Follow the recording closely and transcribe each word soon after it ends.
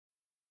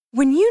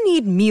When you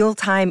need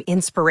mealtime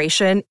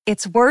inspiration,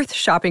 it's worth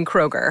shopping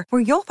Kroger,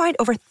 where you'll find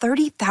over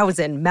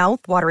 30,000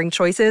 mouth-watering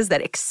choices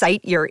that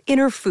excite your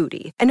inner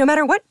foodie. And no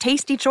matter what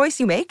tasty choice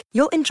you make,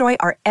 you'll enjoy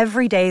our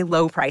everyday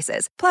low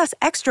prices, plus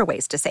extra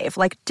ways to save,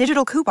 like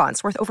digital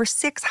coupons worth over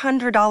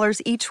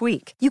 $600 each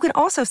week. You can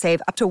also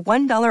save up to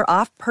 $1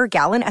 off per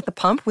gallon at the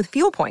pump with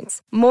fuel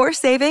points. More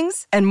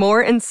savings and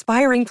more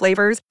inspiring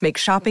flavors make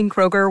shopping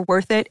Kroger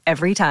worth it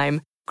every time.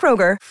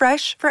 Kroger,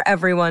 fresh for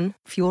everyone.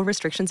 Fuel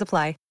restrictions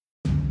apply.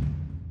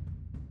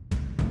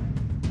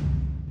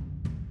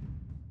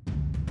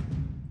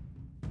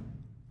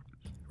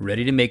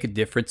 Ready to make a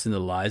difference in the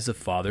lives of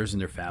fathers and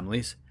their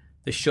families?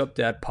 The Show Up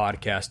Dad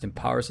podcast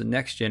empowers the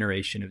next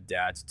generation of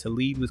dads to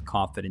lead with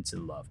confidence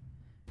and love.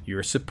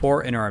 Your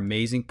support and our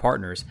amazing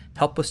partners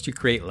help us to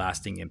create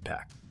lasting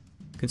impact.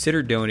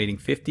 Consider donating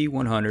 $50,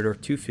 $100, or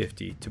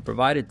 $250 to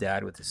provide a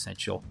dad with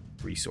essential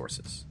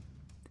resources.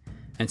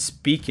 And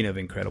speaking of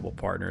incredible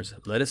partners,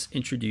 let us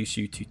introduce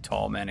you to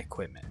Tallman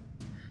Equipment.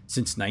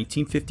 Since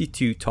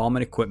 1952,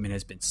 Tallman Equipment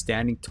has been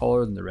standing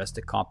taller than the rest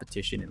of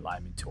competition in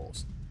lineman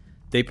tools.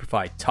 They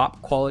provide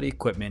top quality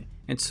equipment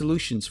and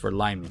solutions for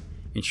linemen,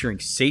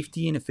 ensuring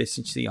safety and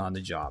efficiency on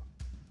the job.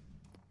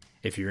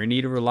 If you're in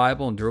need of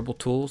reliable and durable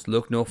tools,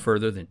 look no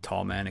further than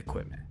Tallman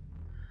Equipment.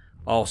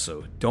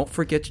 Also, don't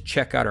forget to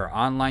check out our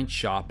online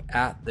shop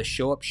at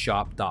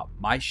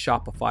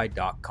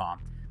theshowupshop.myshopify.com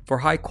for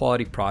high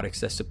quality products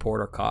that support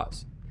our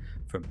cause.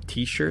 From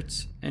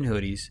t-shirts and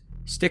hoodies,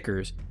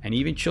 stickers, and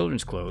even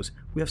children's clothes,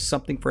 we have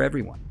something for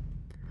everyone.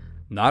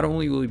 Not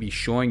only will we be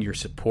showing your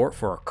support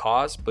for our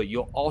cause, but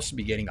you'll also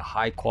be getting a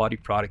high quality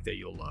product that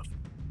you'll love.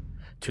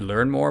 To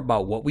learn more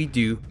about what we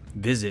do,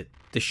 visit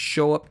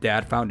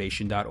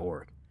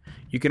theshowupdadfoundation.org.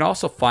 You can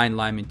also find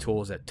lineman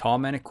tools at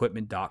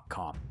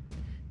tallmanequipment.com.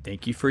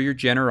 Thank you for your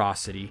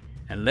generosity,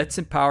 and let's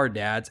empower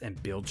dads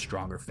and build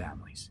stronger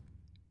families.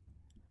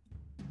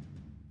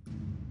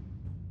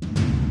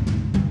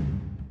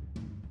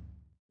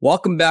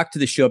 Welcome back to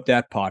the Show Up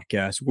Dad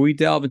podcast, where we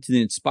delve into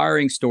the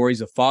inspiring stories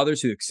of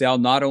fathers who excel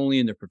not only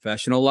in their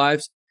professional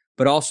lives,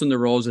 but also in their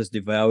roles as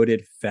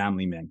devoted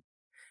family men.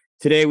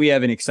 Today, we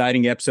have an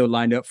exciting episode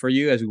lined up for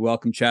you as we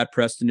welcome Chad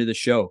Preston to the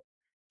show.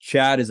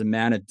 Chad is a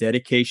man of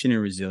dedication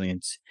and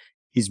resilience.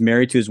 He's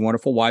married to his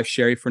wonderful wife,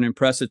 Sherry, for an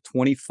impressive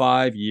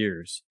 25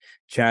 years.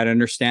 Chad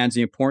understands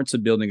the importance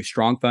of building a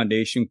strong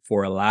foundation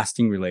for a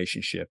lasting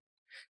relationship.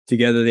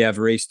 Together, they have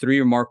raised 3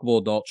 remarkable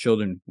adult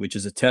children, which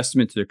is a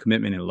testament to their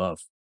commitment and love.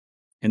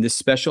 In this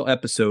special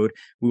episode,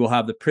 we will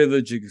have the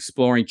privilege of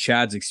exploring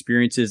Chad's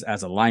experiences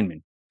as a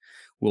lineman.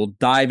 We'll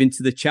dive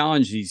into the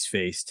challenges he's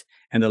faced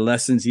and the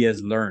lessons he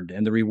has learned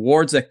and the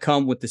rewards that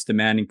come with this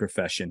demanding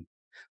profession.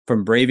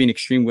 From braving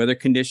extreme weather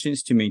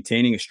conditions to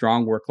maintaining a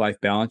strong work-life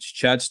balance,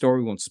 Chad's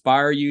story will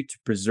inspire you to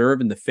persevere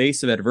in the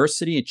face of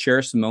adversity and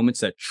cherish the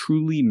moments that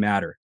truly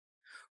matter.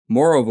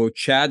 Moreover,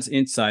 Chad's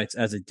insights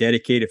as a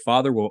dedicated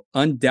father will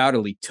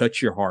undoubtedly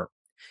touch your heart.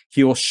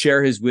 He will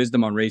share his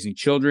wisdom on raising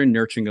children,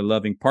 nurturing a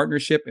loving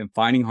partnership, and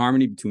finding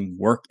harmony between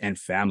work and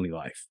family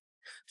life.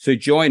 So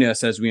join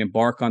us as we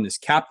embark on this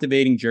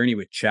captivating journey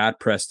with Chad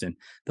Preston,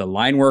 the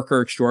line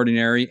worker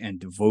extraordinary and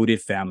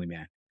devoted family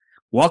man.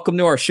 Welcome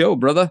to our show,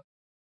 brother.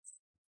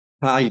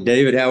 Hi,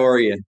 David. How are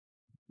you?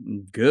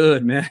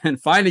 Good, man.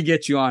 Finally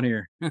get you on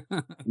here.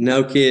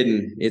 No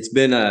kidding. It's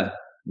been a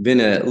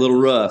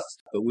little rough,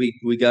 but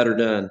we got her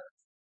done.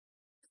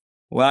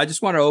 Well, I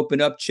just want to open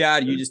up,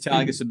 Chad. You just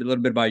telling us a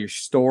little bit about your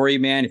story,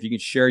 man. If you can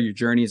share your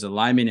journey as a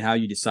lineman and how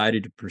you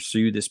decided to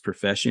pursue this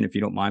profession, if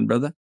you don't mind,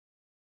 brother.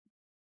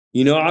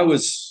 You know, I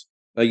was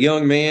a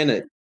young man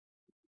at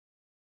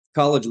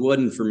college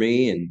wasn't for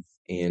me,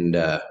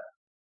 and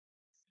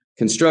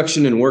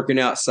construction and working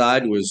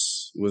outside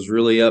was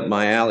really up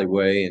my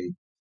alleyway. And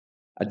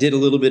I did a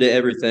little bit of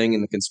everything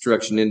in the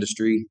construction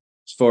industry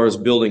as far as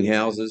building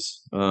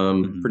houses,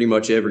 pretty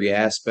much every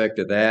aspect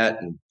of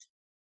that. And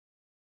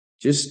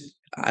just,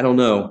 I don't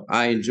know.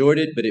 I enjoyed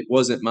it, but it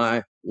wasn't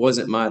my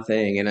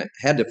thing. And I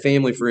had a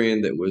family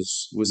friend that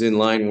was in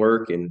line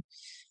work, and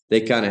they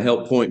kind of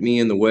helped point me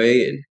in the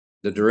way and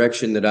the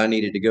direction that I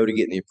needed to go to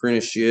get in the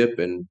apprenticeship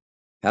and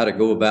how to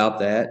go about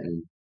that.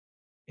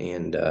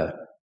 And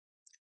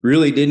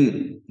really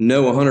didn't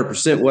know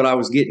 100% what I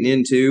was getting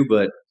into,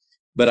 but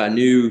I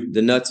knew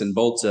the nuts and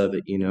bolts of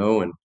it, you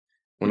know. And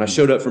when I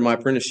showed up for my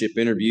apprenticeship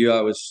interview,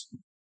 I was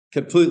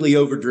completely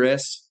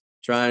overdressed,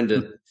 trying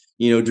to,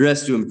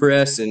 dress to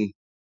impress, and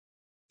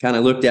kind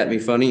of looked at me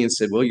funny and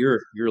said, "Well, you're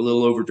a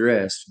little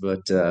overdressed,"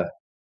 but I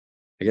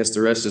guess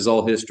the rest is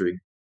all history.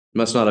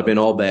 Must not have been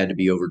all bad to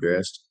be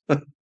overdressed.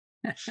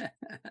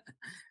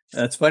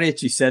 That's funny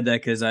that you said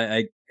that, because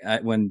I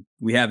when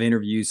we have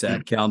interviews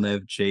at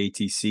CalNev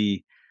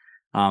JATC,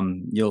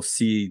 you'll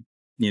see,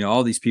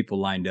 all these people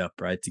lined up,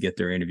 right, to get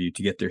their interview,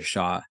 to get their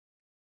shot.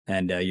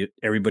 And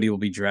everybody will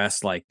be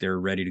dressed like they're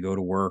ready to go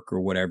to work or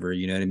whatever,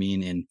 you know what I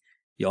mean? And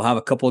you'll have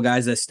a couple of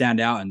guys that stand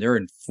out and they're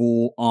in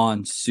full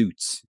on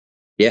suits.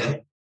 Yeah.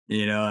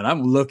 And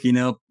I'm looking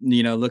up,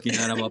 looking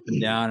at them up and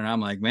down, and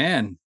I'm like,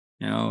 man,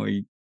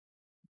 you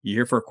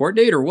here for a court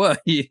date or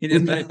what? You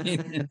know what I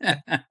mean?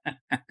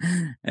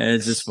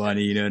 It's just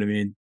funny, you know what I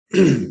mean?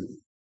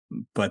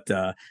 But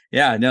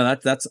yeah, no,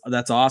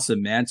 that's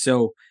awesome, man.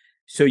 So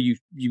you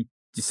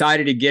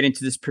decided to get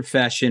into this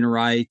profession,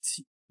 right?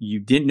 You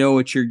didn't know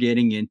what you're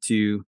getting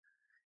into,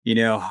 you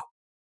know,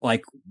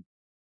 like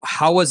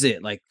how was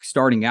it like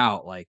starting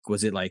out? Like,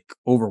 was it like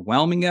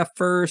overwhelming at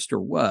first or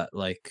what?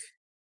 Like,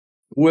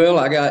 Well,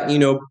 I got,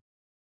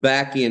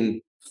 back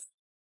in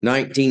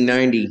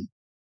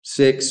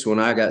 1996 when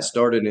I got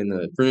started in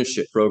the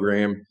apprenticeship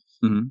program,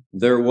 mhm,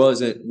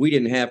 we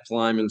didn't have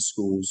climbing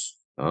schools.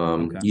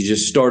 okay. You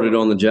just started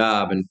on the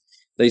job, and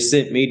they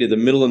sent me to the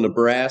middle of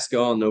Nebraska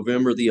on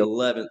November the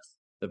 11th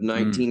of Mm,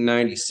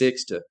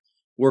 1996 to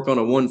work on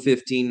a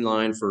 115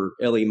 line for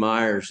Ellie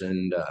Myers.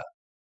 And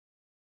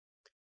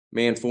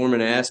man,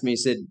 foreman asked me, he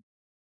said,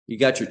 "You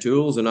got your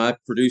tools?" And I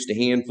produced a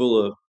handful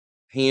of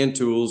hand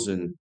tools,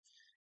 and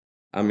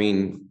I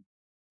mean,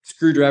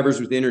 screwdrivers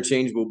with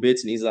interchangeable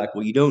bits. And he's like,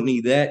 "Well, you don't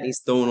need that." And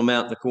he's throwing them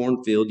out in the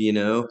cornfield.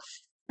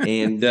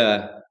 And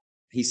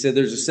he said,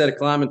 "There's a set of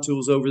climbing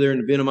tools over there in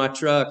the bin of my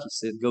truck." He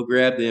said, "Go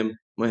grab them. I'm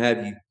going to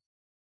have you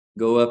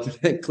go up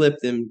and clip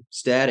them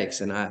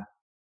statics." And I'd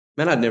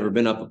never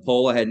been up a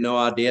pole. I had no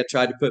idea. I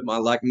tried to put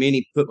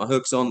put my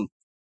hooks on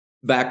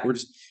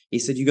backwards. He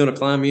said, "You going to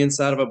climb the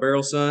inside of a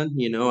barrel, son?"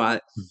 I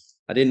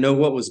didn't know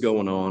what was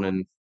going on.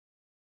 And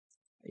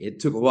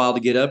it took a while to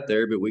get up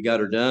there, but we got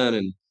her done.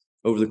 And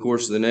over the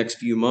course of the next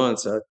few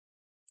months, I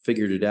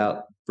figured it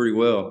out pretty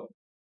well.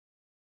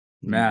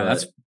 man,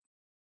 But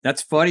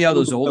that's funny how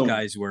those old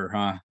overwhelming, guys were,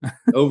 huh?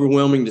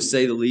 overwhelming to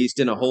say the least,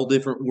 in a whole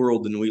different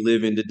world than we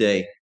live in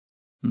today.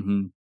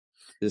 Hmm.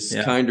 This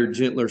Yeah, kinder,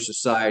 gentler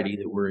society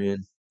that we're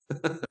in.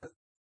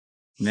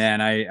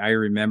 man, I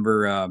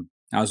remember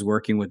I was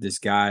working with this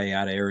guy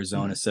out of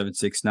Arizona,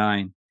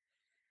 769.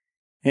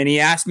 And he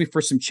asked me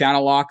for some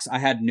channel locks. I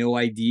had no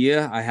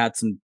idea. I had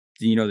some,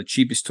 the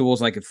cheapest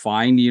tools I could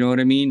find, you know what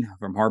I mean,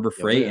 from Harbor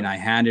Oh, Freight. yeah. And I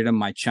handed him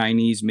my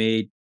Chinese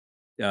made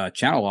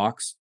channel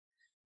locks.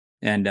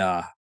 And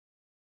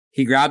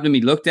he grabbed them,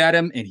 he looked at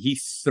him, and he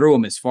threw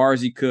them as far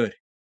as he could.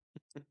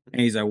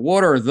 And he's like,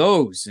 "What are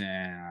those?"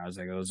 And I was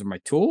like, "Those are my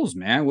tools,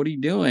 man. What are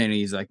you doing?" And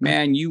he's like,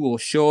 "Man, you will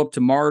show up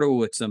tomorrow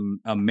with some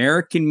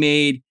American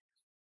made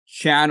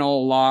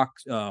channel lock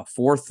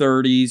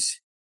 430s,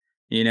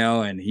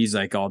 and he's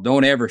like, "Oh,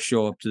 don't ever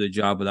show up to the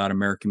job without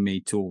American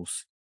made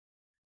tools."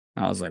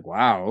 I was like,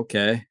 "Wow,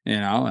 okay,"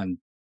 and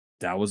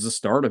that was the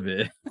start of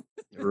it.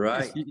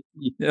 Right.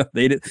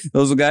 They did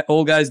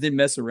old guys didn't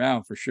mess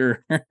around for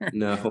sure.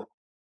 No,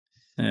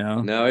 you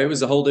know. no, it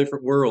was a whole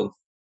different world.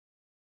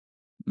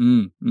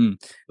 Mm, mm.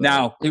 But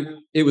Now,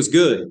 it was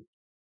good.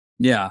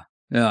 yeah,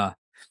 yeah.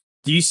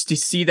 Do you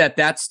see that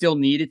that's still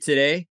needed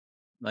today?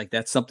 Like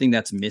that's something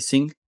that's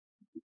missing?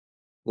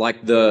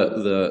 Like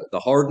the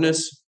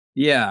hardness,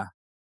 Yeah.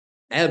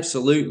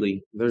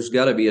 absolutely. There's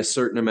got to be a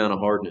certain amount of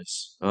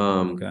hardness.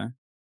 Okay.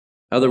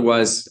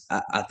 Otherwise,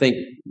 I think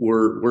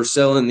we're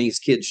selling these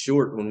kids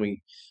short when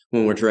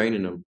we're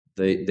training them.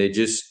 They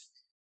just,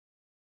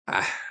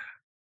 I,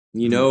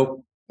 you Mhm,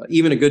 know,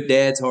 even a good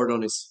dad's hard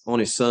on his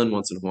son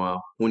once in a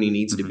while when he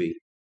needs to mhm, be.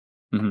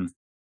 mhm.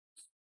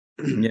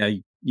 Yeah,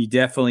 you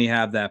definitely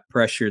have that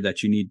pressure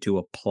that you need to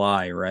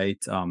apply,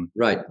 right?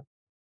 Right.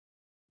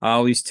 I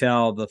always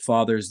tell the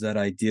fathers that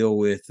I deal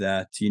with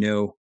that,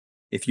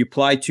 if you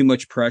apply too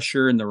much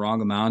pressure in the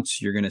wrong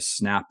amounts, you're going to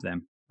snap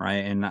them,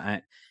 right? And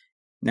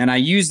I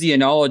use the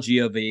analogy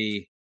of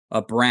a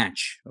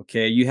branch.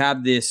 Okay, you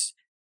have this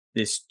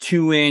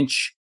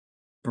 2-inch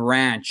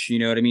branch, you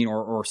know what I mean,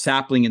 or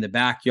sapling in the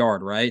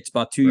backyard, right? It's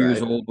about 2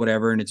 years Right. old,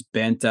 whatever, and it's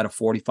bent at a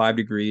 45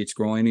 degree. It's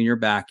growing in your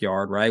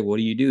backyard, right? What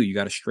do? You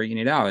got to straighten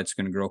it out. It's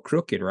going to grow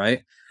crooked,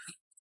 right?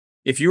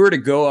 If you were to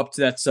go up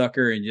to that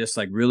sucker and just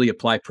like really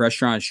apply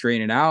pressure on and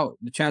straighten it out,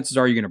 the chances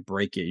are you're going to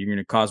break it. You're going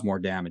to cause more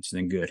damage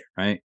than good,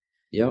 right?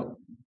 Yep.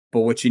 But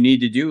what you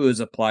need to do is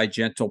apply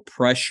gentle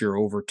pressure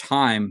over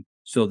time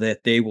so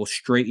that they will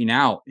straighten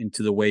out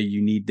into the way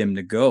you need them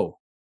to go.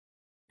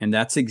 And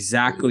that's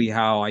exactly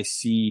how I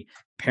see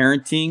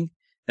parenting.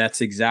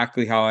 That's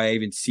exactly how I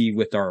even see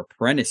with our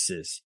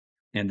apprentices.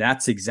 And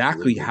that's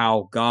exactly Absolutely.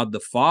 how God the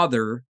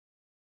Father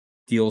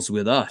deals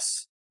with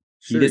us.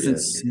 He Sure he doesn't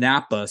does.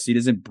 snap us, He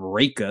doesn't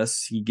break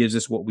us. He gives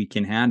us what we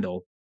can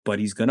handle, but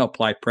He's going to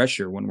apply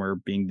pressure when we're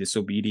being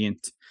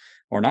disobedient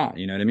or not.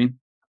 You know what I mean?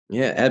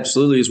 Yeah,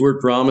 absolutely. His word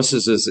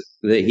promises us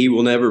that he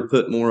will never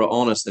put more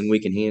on us than we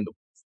can handle.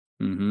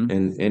 Mm-hmm.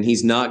 And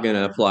he's not going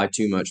to apply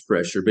too much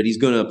pressure, but he's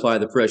going to apply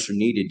the pressure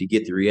needed to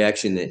get the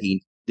reaction that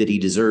he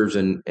deserves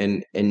and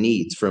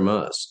needs from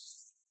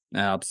us.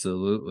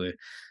 Absolutely.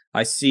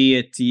 I see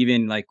it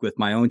even like with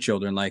my own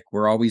children. Like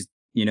we're always,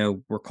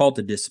 we're called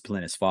to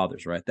discipline as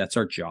fathers, right? That's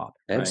our job,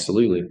 right?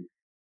 Absolutely.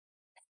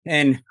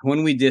 And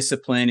when we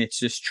discipline, it's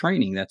just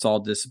training. That's all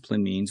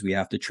discipline means. We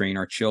have to train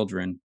our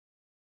children.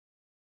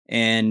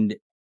 And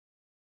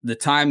the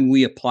time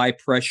we apply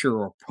pressure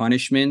or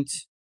punishment,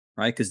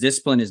 right? Because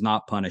discipline is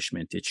not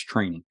punishment, it's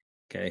training.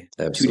 Okay. Two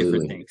different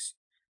Absolutely. things.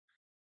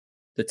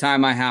 The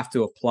time I have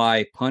to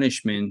apply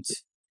punishment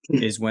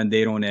is when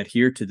they don't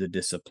adhere to the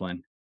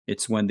discipline.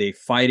 It's when they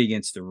fight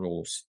against the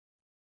rules,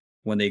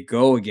 when they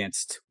go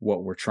against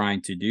what we're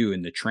trying to do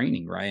in the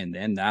training, right? And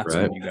then that's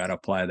Right. when you got to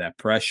apply that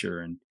pressure.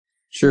 And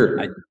Sure.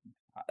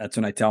 that's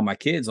when I tell my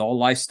kids, all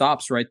life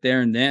stops right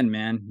there and then,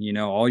 man.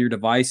 All your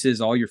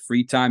devices, all your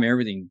free time,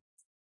 everything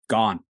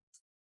gone.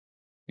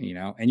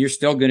 And you're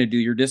still going to do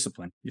your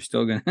discipline. You're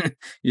still going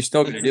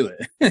to do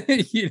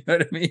it. You know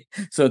what I mean?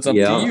 So it's up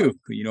to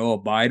you,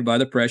 abide by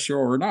the pressure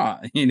or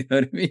not. You know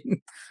what I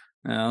mean?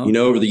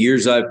 Over the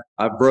years,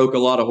 I've broke a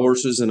lot of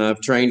horses, and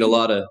I've trained a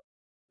lot of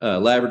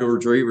Labrador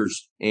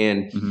retrievers,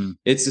 and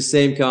it's the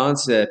same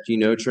concept.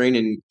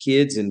 Training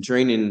kids and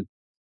training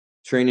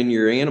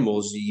your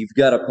animals. You've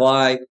got to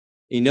apply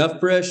enough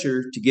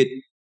pressure to get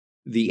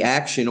the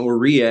action or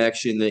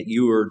reaction that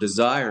you are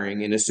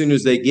desiring, and as soon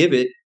as they give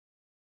it,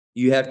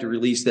 you have to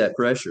release that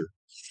pressure.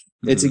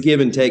 It's a give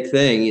and take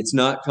thing. It's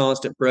not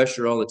constant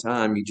pressure all the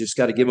time. You just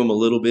got to give them a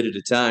little bit at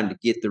a time to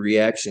get the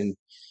reaction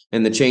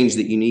and the change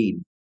that you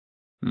need.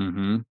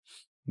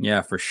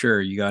 Yeah, for sure.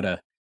 You got to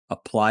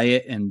apply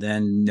it and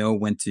then know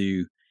when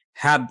to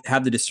have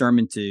the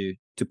discernment to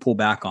pull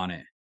back on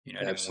it.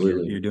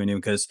 Absolutely. When you're doing it,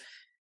 because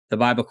the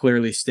Bible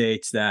clearly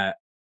states that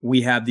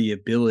we have the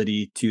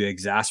ability to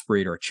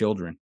exasperate our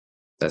children.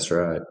 That's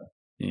right.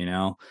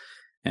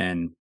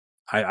 And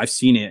I've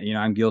seen it.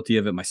 I'm guilty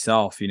of it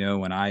myself.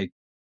 When I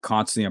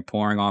constantly am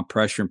pouring on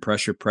pressure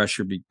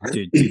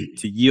to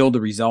yield the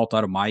result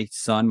out of my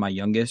son, my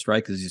youngest,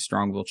 right? Because he's a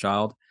strong-willed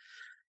child.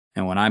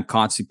 And when I'm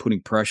constantly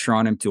putting pressure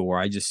on him to where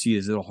I just see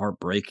his little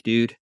heart break,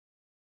 dude.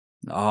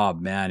 Oh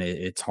man,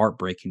 it's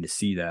heartbreaking to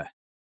see that.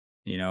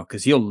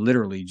 Because he'll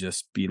literally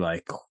just be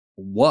like,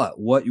 "What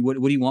do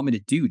you want me to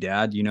do,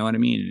 Dad?" You know what I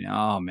mean? And,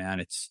 oh man,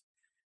 it's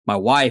my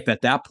wife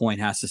at that point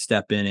has to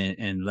step in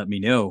and let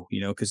me know,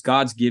 because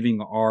God's giving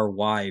our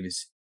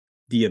wives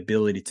the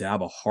ability to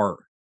have a heart,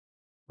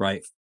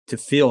 right? To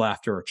feel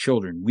after our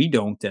children. We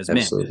don't as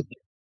Absolutely. men,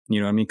 you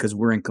know what I mean? Because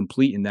we're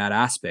incomplete in that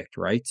aspect,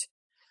 right?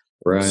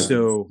 Right.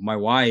 So my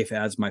wife,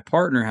 as my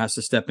partner, has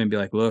to step in and be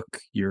like,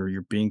 "Look, you're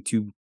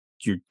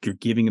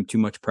giving him too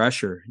much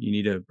pressure. You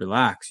need to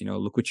relax.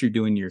 Look what you're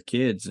doing to your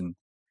kids." And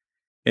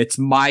it's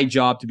my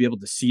job to be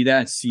able to see that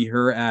and see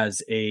her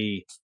as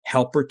a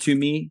helper to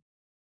me,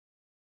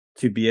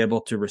 to be able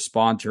to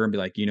respond to her and be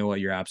like, "You know what?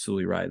 You're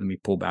absolutely right. Let me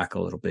pull back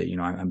a little bit.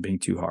 I'm being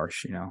too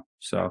harsh."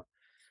 So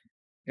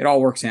it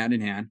all works hand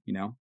in hand.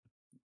 You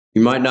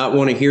might not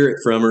want to hear it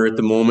from her at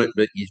the moment,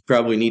 but you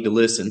probably need to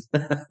listen.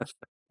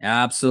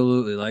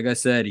 Absolutely. Like I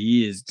said,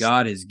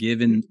 God has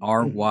given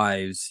our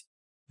wives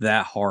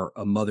that heart,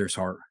 a mother's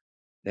heart.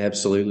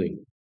 Absolutely.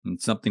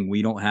 And something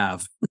we don't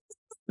have.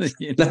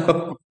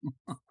 No,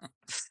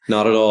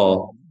 not at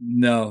all.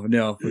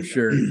 No, for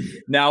sure.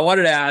 Now, I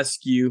wanted to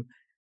ask you,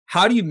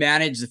 how do you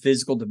manage the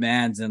physical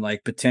demands and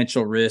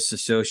potential risks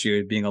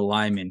associated with being a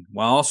lineman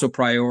while also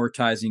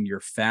prioritizing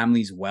your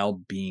family's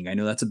well-being? I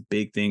know that's a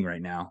big thing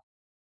right now.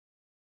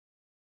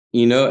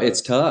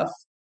 It's tough.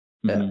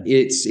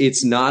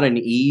 It's not an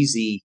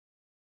easy.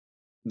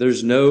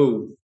 There's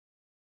no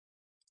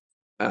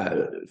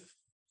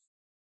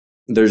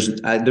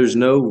there's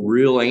no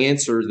real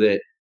answer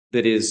that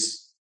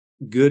is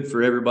good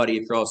for everybody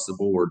across the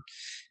board.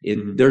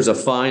 There's a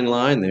fine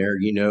line there,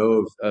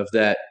 of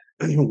that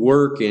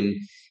work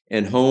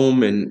and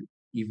home, and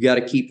you've got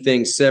to keep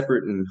things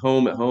separate, and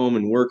home at home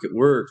and work at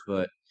work.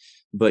 But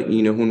when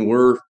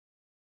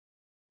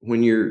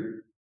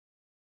you're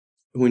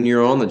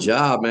on the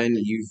job, man,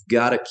 you've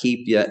got to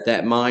keep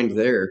that mind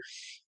there.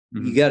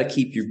 You got to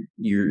keep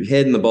your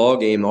head in the ball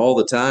game all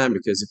the time,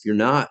 because if you're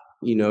not,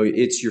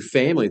 it's your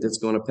family that's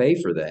going to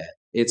pay for that.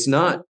 It's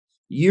not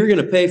you're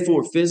going to pay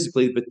for it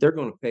physically, but they're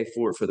going to pay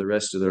for it for the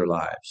rest of their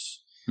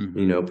lives.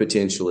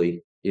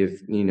 Potentially,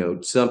 if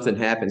something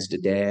happens to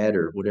dad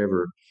or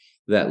whatever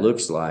that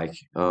looks like.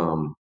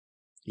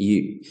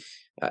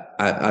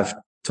 I've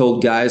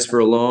told guys for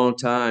a long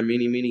time,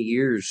 many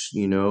years,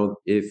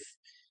 if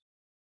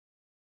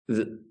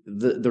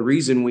the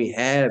reason we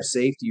have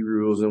safety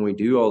rules and we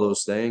do all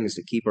those things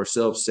to keep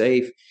ourselves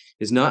safe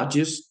is not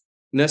just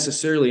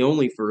necessarily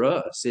only for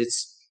us.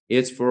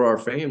 It's for our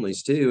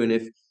families too. And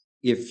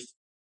if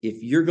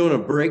you're going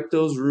to break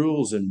those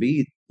rules and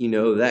be,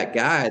 that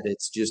guy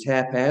that's just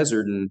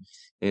haphazard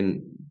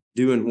and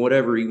doing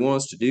whatever he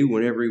wants to do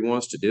whenever he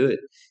wants to do it,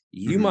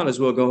 you might as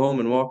well go home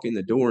and walk in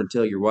the door and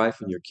tell your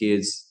wife and your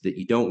kids that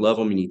you don't love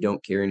them and you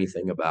don't care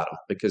anything about them,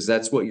 because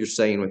that's what you're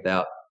saying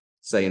without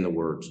saying the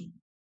words.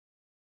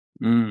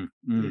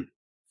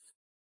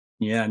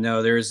 Yeah,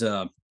 no, there's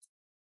a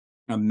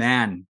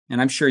man,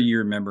 and I'm sure you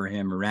remember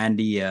him,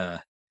 Randy.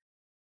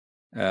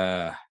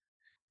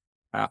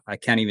 I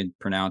can't even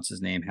pronounce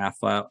his name,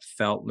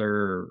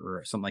 Feltler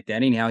or something like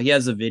that. Anyhow, he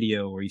has a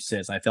video where he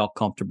says, "I felt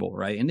comfortable,"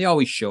 right? And they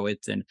always show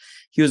it. And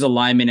he was a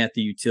lineman at the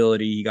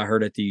utility. He got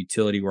hurt at the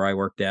utility where I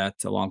worked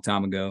at a long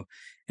time ago,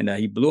 and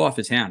he blew off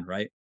his hand,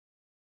 right?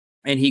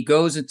 And he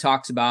goes and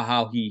talks about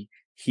how he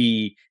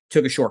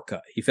took a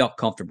shortcut. He felt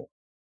comfortable.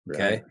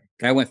 Okay. Right.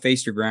 Guy went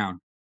face to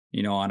ground,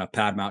 on a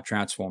pad mount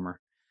transformer.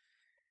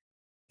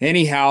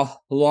 Anyhow,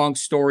 long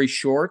story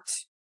short,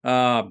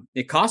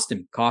 it cost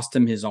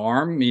him his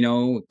arm,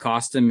 it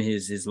cost him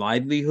his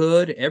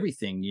livelihood,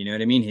 everything. You know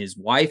what I mean? His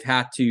wife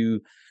had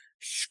to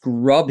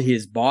scrub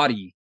his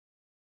body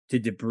to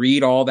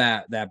debride all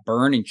that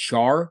burn and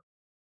char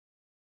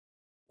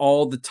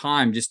all the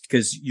time, just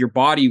because your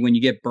body, when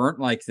you get burnt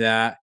like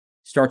that,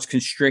 starts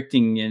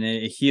constricting and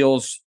it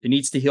heals. It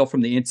needs to heal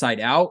from the inside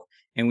out.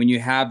 And when you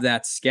have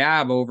that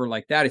scab over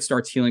like that, it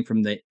starts healing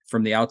from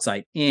the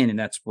outside in, and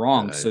that's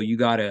wrong. Right. So you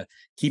got to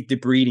keep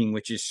debriding,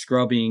 which is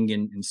scrubbing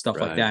and stuff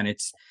like Right. that. And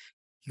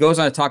he goes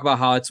on to talk about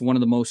how it's one of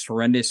the most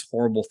horrendous,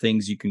 horrible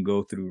things you can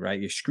go through,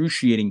 right?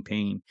 Excruciating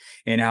pain,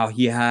 and how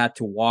he had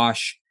to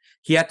watch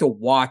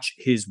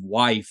his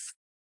wife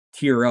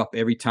tear up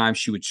every time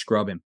she would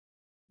scrub him,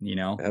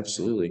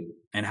 Absolutely.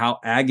 and how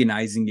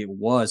agonizing it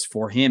was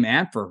for him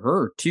and for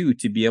her too,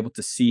 to be able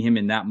to see him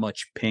in that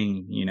much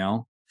pain,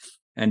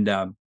 And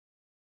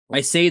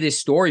I say this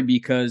story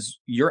because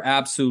you're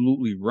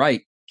absolutely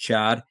right,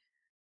 Chad.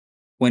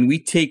 When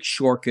we take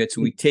shortcuts,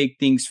 we take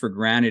things for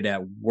granted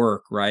at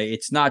work, right?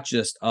 It's not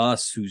just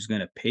us who's going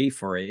to pay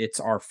for it. It's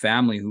our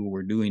family who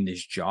we're doing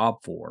this job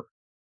for.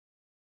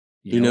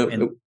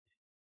 And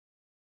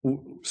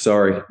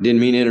Sorry,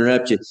 didn't mean to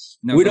interrupt you.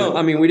 no, go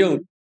ahead.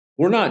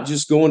 We're not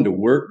just going to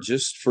work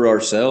just for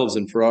ourselves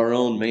and for our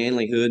own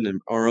manlyhood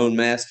and our own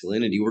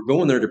masculinity. We're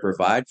going there to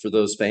provide for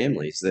those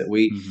families that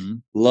we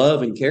Mhm.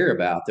 love and care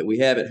about, that we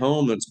have at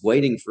home, that's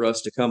waiting for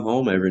us to come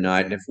home every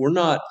night. And if we're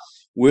not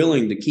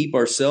willing to keep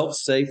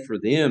ourselves safe for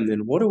them, then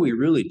what are we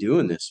really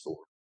doing this for?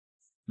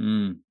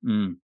 Mm,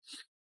 mm.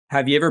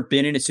 Have you ever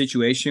been in a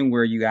situation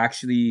where you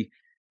actually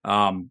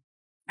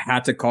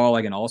had to call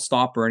like an all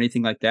stop or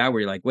anything like that,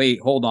 where you're like, wait,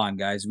 hold on,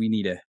 guys, we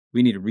need to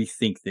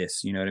rethink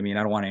this. You know what I mean?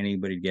 I don't want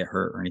anybody to get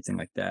hurt or anything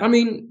like that. I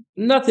mean,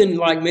 nothing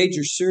like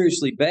major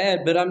seriously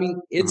bad, but I mean,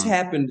 it's Uh-huh.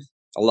 happened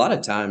a lot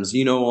of times,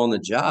 on the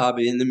job,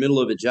 in the middle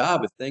of a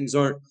job, if things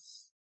aren't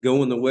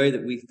going the way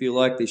that we feel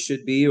like they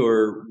should be,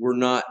 or we're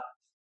not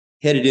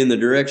headed in the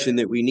direction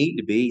that we need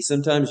to be.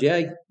 Sometimes,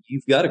 yeah,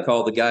 you've got to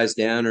call the guys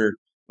down,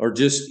 or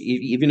just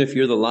even if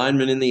you're the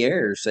lineman in the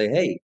air, say,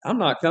 hey, I'm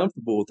not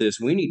comfortable with this.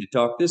 We need to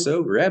talk this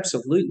over.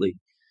 Absolutely.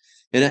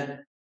 And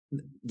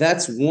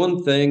that's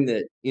one thing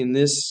that in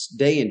this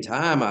day and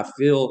time, I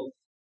feel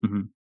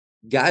Mhm.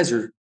 guys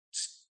are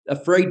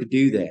afraid to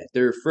do that.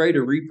 They're afraid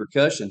of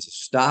repercussions of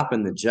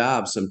stopping the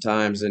job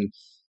sometimes. And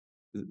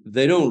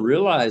they don't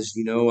realize,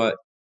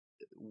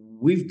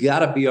 we've got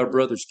to be our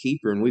brother's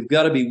keeper, and we've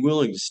got to be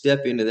willing to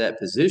step into that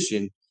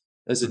position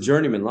as a Mhm.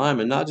 journeyman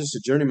lineman, not just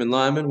a journeyman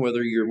lineman,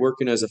 whether you're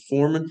working as a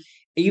foreman,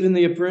 even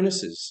the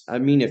apprentices. I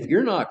mean, if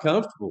you're not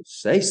comfortable,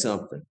 say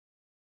something.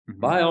 Mhm.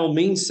 By all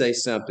means, say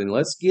something.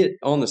 Let's get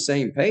on the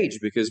same page,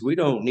 because we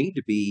don't need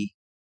to be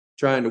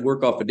trying to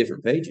work off of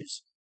different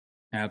pages.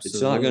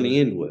 It's not going to Absolutely.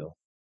 end well.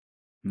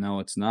 No,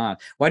 it's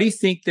not. Why do you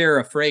think they're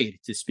afraid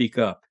to speak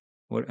up?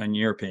 What, in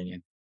your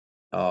opinion?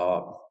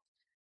 Uh,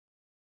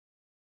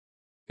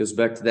 Goes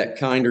back to that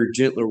kinder,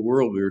 gentler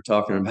world we were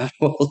talking about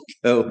a while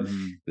ago.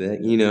 Mhm.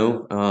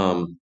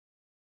 That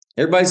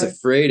everybody's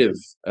afraid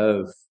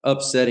of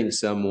upsetting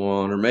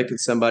someone or making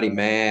somebody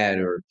mad,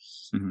 or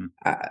Mhm.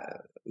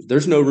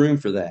 there's no room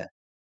for that.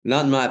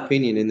 Not in my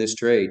opinion in this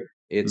trade.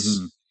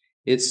 Mhm.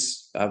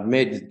 It's I've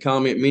made the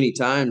comment many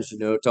times,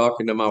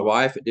 talking to my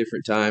wife at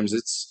different times.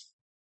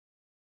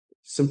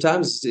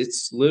 Sometimes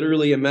it's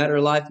literally a matter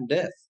of life and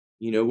death.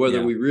 Whether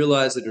Yeah. we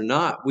realize it or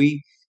not,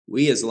 we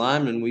as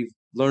linemen, we've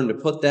learned to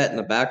put that in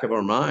the back of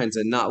our minds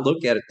and not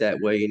look at it that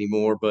way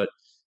anymore. But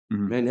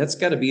Mhm. man, that's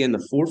got to be in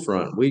the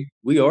forefront.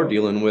 We are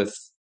dealing with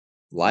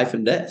life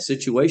and death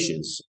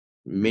situations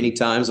many Mhm.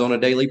 times on a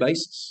daily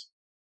basis.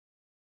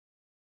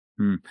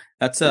 Mm.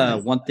 That's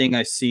one thing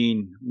I've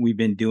seen we've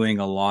been doing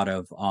a lot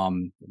of.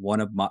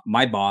 One of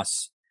my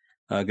boss,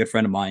 a good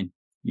friend of mine,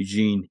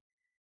 Eugene,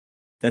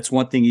 that's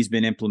one thing he's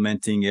been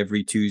implementing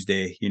every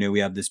Tuesday. We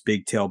have this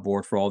big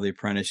tailboard for all the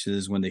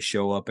apprentices when they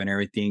show up and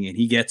everything. And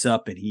he gets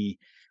up and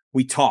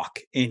we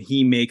talk, and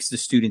he makes the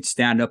students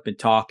stand up and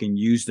talk and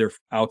use their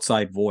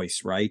outside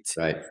voice. Right.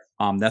 Right.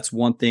 That's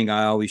one thing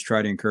I always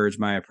try to encourage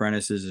my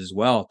apprentices as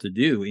well to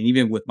do. And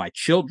even with my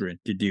children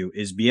to do,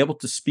 is be able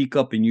to speak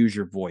up and use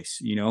your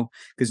voice,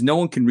 because no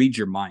one can read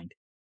your mind,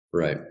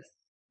 Right.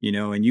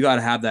 and you got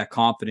to have that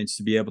confidence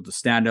to be able to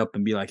stand up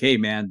and be like, hey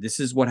man, this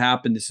is what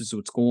happened, this is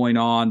what's going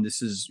on,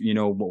 this is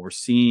what we're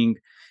seeing,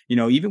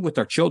 even with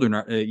our children,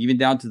 even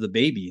down to the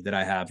baby that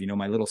I have,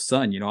 my little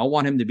son, I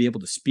want him to be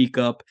able to speak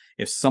up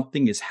if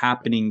something is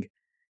happening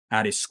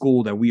at his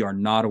school that we are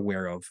not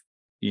aware of,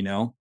 you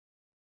know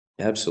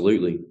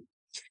Absolutely.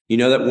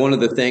 That one of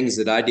the things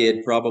that I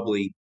did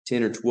probably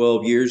 10 or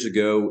 12 years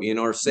ago in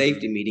our Mhm.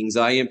 safety meetings,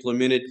 I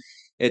implemented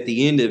at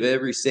the end of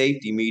every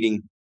safety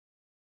meeting,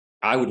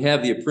 I would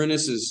have the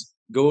apprentices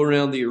go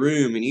around the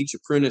room, and each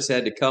apprentice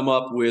had to come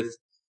up with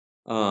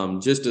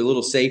just a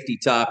little safety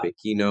topic,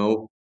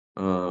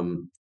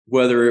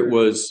 whether it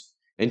was,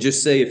 and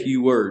just say a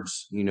few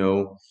words,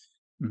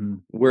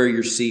 Mhm. wear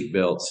your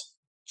seatbelts,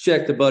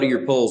 check the butt of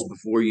your poles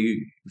before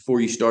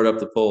you start up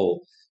the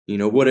pole,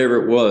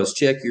 whatever it was,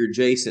 check your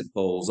adjacent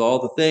poles, all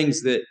the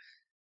things that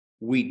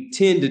we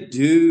tend to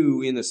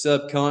do in the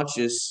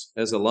subconscious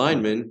as a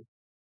lineman,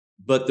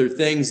 but they're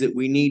things that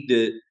we need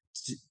to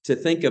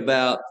think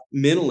about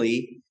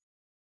mentally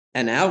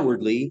and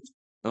outwardly.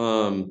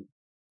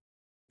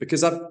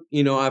 Because I've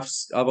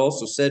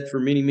also said for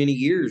many, many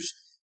years,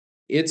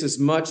 it's as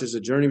much as a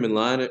journeyman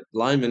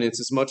lineman, it's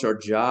as much our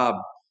job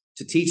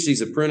to teach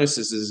these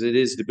apprentices as it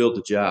is to build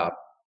a job.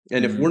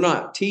 And if we're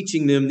not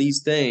teaching them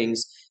these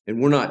things,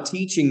 and we're not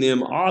teaching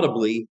them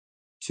audibly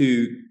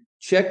to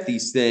check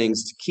these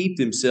things to keep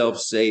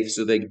themselves safe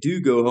so they do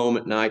go home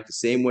at night the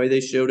same way they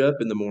showed up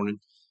in the morning,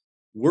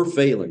 we're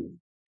failing.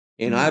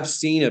 And I've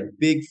seen a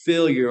big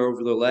failure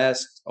over the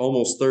last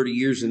almost 30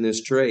 years in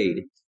this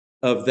trade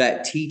of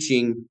that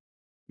teaching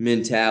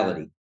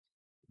mentality.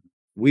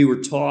 We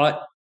were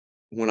taught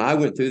when I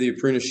went through the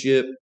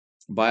apprenticeship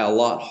by a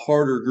lot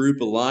harder group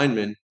of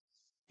linemen,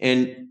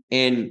 and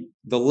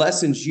the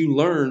lessons you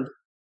learned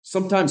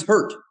sometimes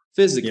hurt,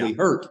 physically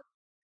hurt.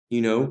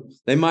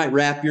 They might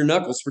wrap your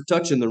knuckles for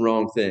touching the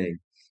wrong thing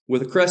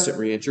with a crescent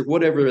wrench or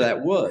whatever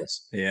that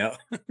was. Yeah.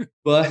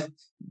 but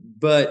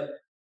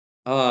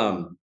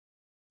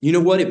you know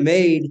what? It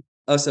made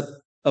us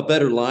a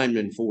better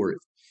lineman for it.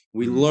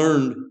 We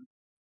learned,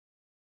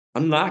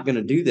 I'm not going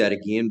to do that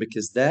again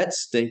because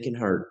that's stinking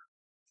hurt.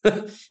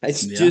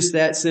 It's just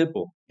that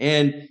simple.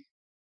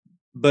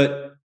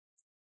 But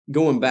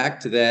going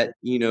back to that,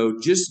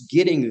 just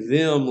getting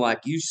them,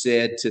 like you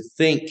said, to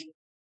think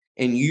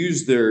and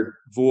use their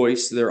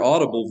voice, their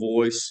audible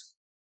voice,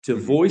 to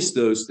voice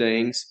those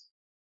things.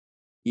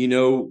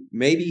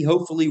 Maybe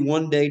hopefully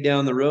one day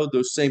down the road,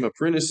 those same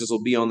apprentices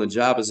will be on the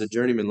job as a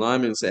journeyman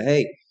lineman and say,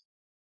 hey,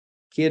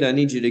 kid, I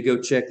need you to go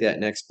check that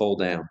next pole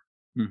down.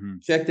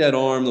 Check that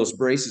arm. Those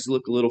braces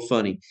look a little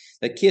funny.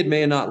 That kid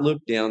may have not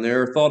looked down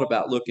there or thought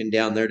about looking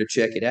down there to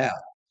check it out.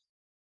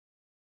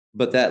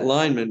 But that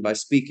lineman, by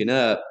speaking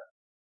up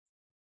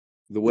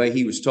the way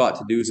he was taught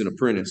to do as an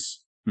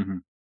apprentice,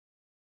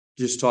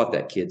 just taught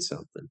that kid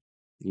something,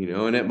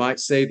 and it might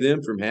save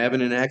them from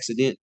having an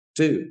accident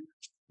too,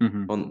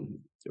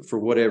 for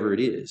whatever it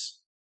is.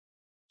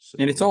 So.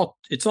 And it's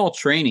all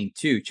training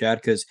too, Chad,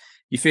 because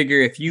you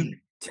figure if you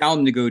tell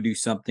them to go do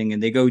something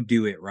and they go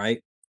do it,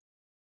 right?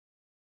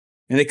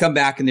 And they come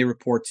back and they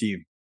report to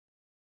you.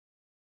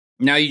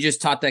 Now you just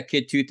taught that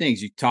kid two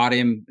things. You taught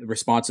him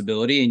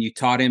responsibility, and you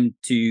taught him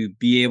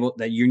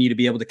that you need to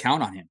be able to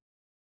count on him.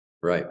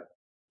 Right.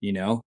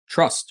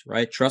 Trust,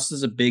 right? Trust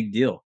is a big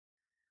deal.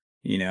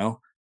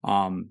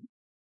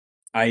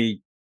 I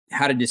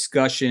had a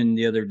discussion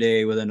the other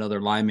day with another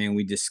lineman.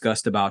 We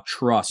discussed about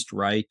trust,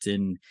 right?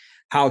 And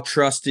how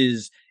trust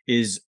is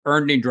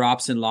earned in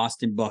drops and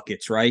lost in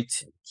buckets, right?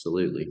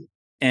 Absolutely.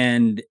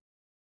 And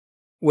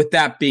with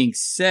that being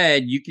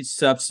said, you could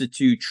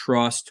substitute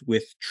trust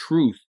with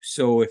truth.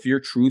 So if you're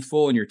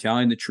truthful and you're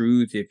telling the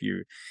truth, if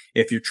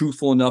you're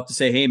truthful enough to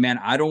say, hey man,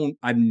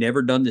 I've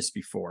never done this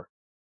before.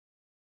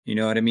 You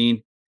know what I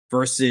mean?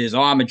 Versus,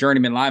 I'm a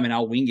journeyman lineman,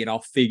 I'll wing it,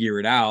 I'll figure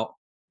it out.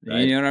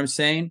 Right. You know what I'm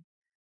saying?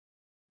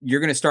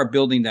 You're going to start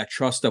building that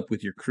trust up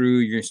with your crew.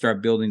 You're going to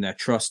start building that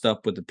trust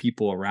up with the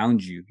people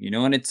around you,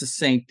 and it's the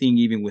same thing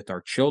even with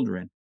our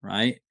children,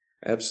 right?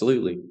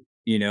 Absolutely.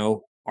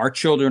 Our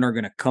children are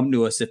going to come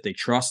to us if they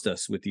trust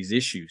us with these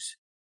issues.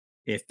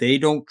 If they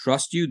don't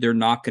trust you, they're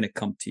not going to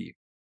come to you.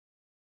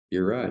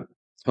 You're right.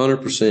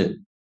 100%.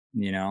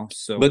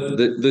 So. But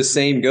the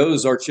same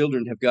goes, our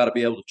children have got to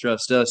be able to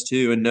trust us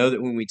too and know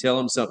that when we tell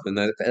them something,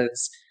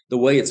 that's the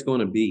way it's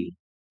going to be.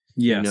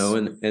 Yes.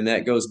 And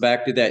that goes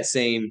back to that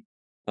same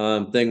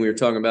thing we were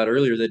talking about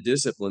earlier, the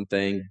discipline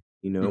thing.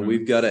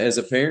 We've got to, as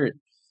a parent,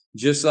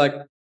 just like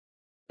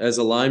as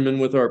a lineman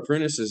with our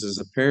apprentices, as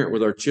a parent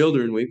with our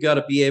children, we've got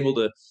to be able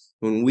to,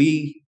 when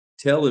we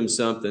tell them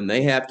something,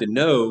 they have to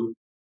know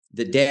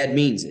that dad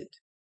means it.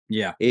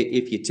 Yeah.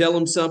 If you tell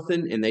them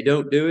something and they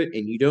don't do it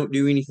and you don't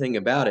do anything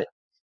about it,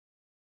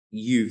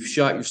 you've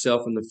shot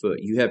yourself in the foot.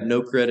 You have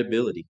no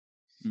credibility.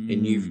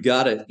 And you've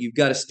got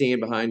to stand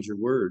behind your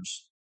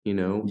words,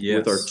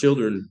 with our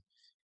children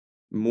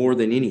more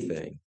than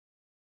anything.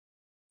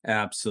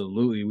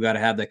 Absolutely. We got to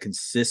have that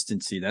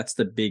consistency. That's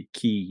the big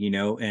key,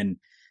 and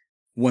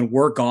when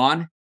we're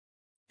gone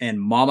and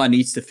mama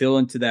needs to fill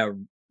into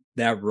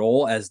that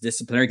role as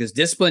disciplinary, because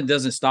discipline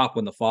doesn't stop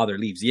when the father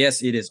leaves.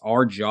 Yes, it is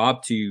our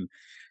job to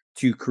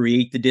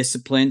create the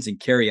disciplines and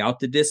carry out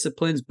the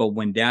disciplines. But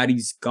when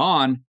daddy's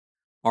gone,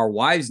 our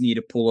wives need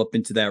to pull up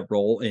into that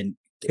role and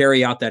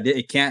carry out that.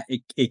 It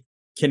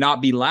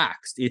cannot be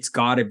laxed. It's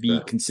got to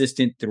be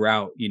consistent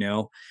throughout,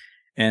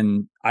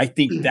 and I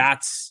think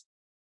that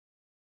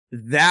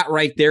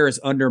right there is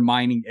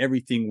undermining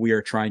everything we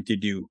are trying to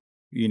do.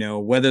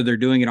 Whether they're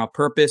doing it on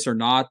purpose or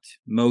not,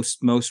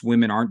 most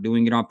women aren't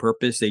doing it on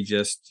purpose. They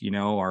just,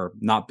 are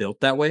not built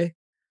that way,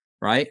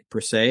 right?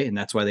 Per se. And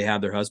that's why they have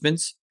their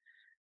husbands.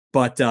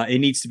 But it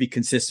needs to be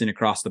consistent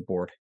across the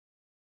board.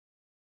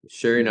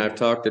 Sherry and I've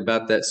talked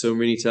about that so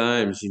many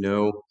times,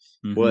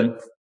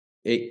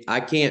 I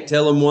can't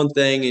tell them one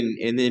thing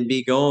and then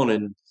be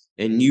gone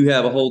and you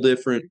have a whole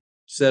different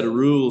set of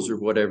rules or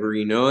whatever,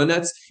 and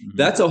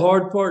that's a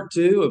hard part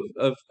too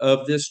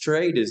of this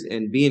trade is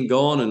and being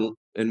gone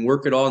and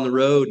working on the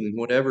road and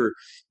whatever,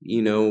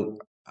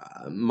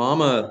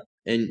 mama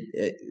and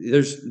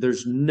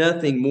there's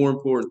nothing more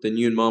important than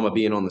you and mama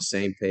being on the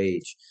same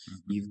page.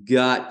 You've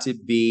got to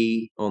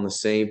be on the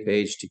same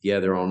page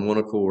together on one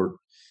accord.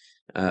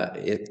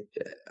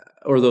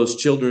 Or those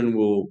children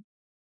will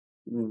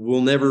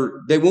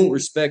never, they won't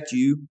respect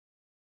you.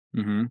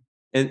 And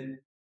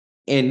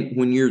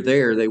when you're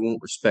there, they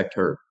won't respect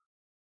her.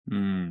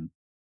 And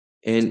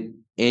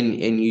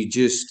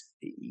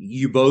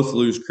you both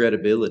lose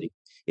credibility.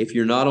 If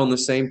you're not on the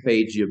same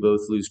page, you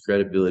both lose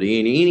credibility.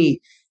 And any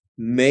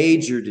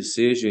major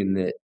decision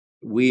that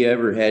we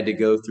ever had to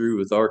go through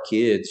with our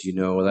kids,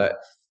 that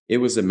it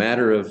was a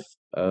matter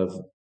of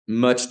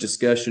much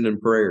discussion and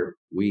prayer.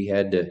 We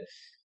had to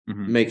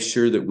make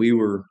sure that we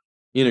were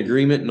in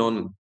agreement and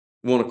on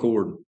one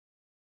accord,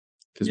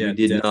 because we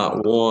did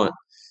not want,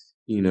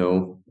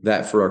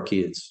 that for our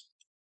kids.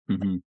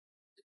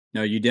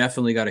 No, you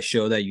definitely got to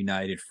show that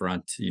united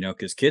front,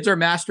 because kids are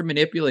master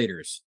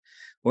manipulators,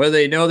 whether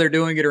they know they're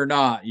doing it or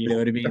not. You know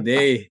what I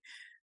mean?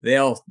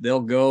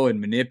 They'll go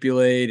and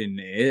manipulate, and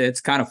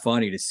it's kind of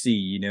funny to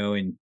see,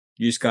 and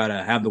you just got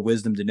to have the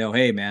wisdom to know,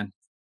 hey, man,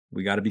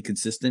 we got to be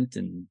consistent.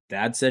 And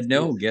dad said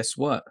no. Guess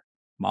what?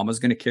 Mama's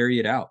going to carry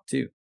it out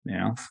too.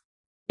 And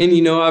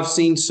I've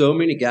seen so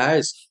many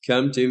guys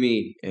come to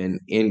me and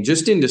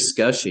just in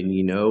discussion,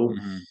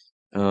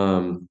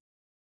 man,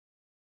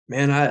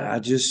 I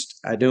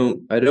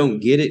don't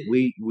get it.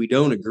 We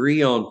don't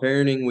agree on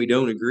parenting. We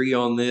don't agree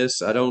on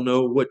this. I don't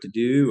know what to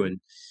do.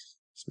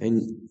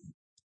 And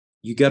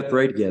you got to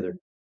pray together.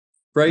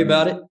 Pray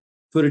about it.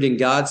 Put it in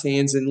God's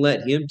hands and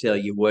let Him tell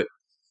you what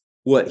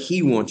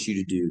He wants you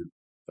to do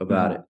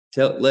about it.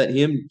 Let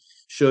Him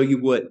show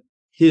you what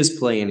His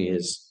plan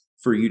is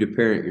for you to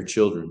parent your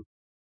children.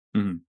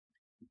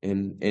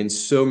 And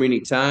so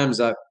many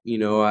times I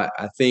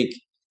think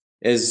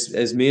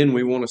as men,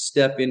 we want to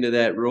step into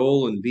that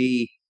role and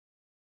be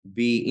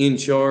in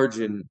charge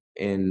and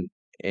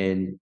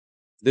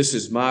this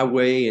is my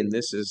way and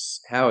this is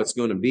how it's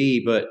going to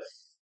be. But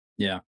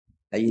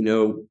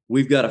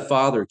we've got a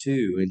Father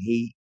too, and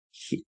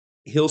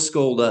he'll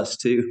scold us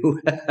too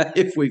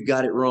if we've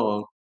got it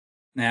wrong.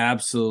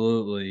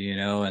 Absolutely.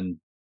 And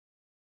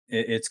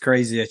it's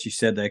crazy that you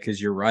said that,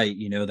 because you're right.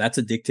 That's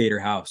a dictator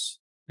house,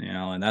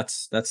 and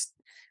that's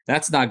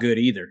not good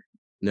either.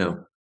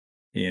 No.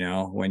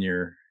 When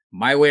you're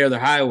my way or the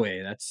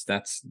highway, that's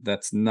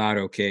not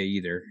okay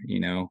either.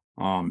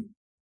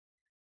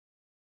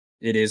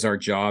 It is our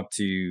job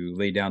to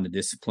lay down the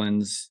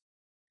disciplines.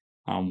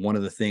 One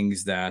of the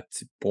things that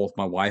both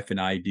my wife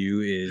and I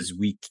do is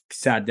we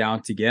sat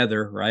down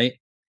together, right?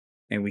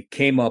 And we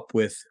came up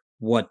with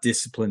what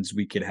disciplines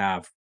we could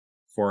have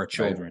for our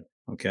children.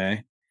 Right.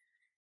 Okay.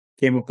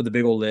 Came up with a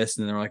big old list,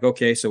 and they're like,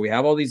 okay, so we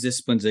have all these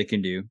disciplines they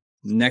can do.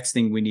 Next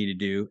thing we need to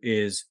do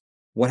is,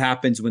 what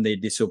happens when they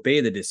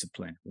disobey the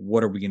discipline?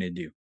 What are we going to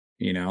do?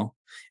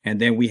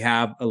 And then we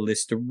have a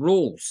list of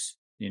rules.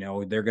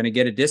 They're going to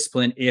get a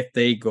discipline if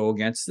they go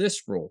against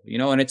this rule,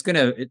 and it's going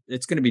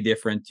to be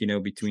different,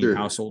 between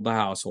household to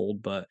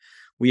household, but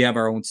we have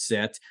our own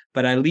set.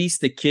 But at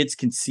least the kids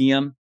can see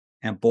them,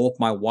 and both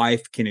my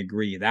wife can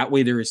agree. That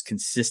way there is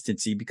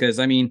consistency, because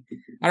I don't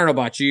know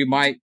about you,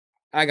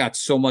 I got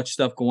so much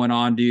stuff going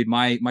on, dude.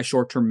 My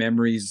short-term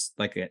memories,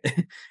 like,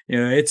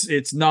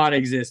 it's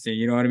non-existent.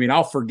 You know what I mean?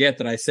 I'll forget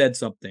that I said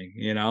something,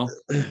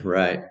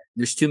 Right.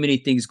 There's too many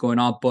things going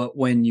on. But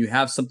when you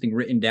have something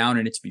written down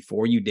and it's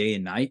before you day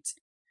and night,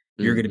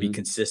 you're going to be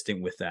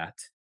consistent with that.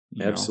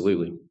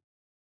 Absolutely.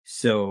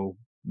 So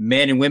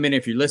men and women,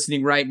 if you're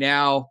listening right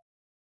now,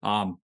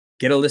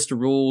 get a list of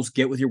rules,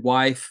 get with your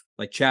wife,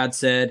 like Chad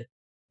said,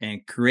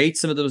 and create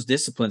some of those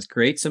disciplines,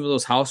 create some of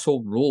those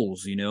household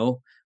rules,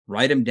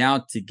 write them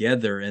down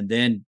together. And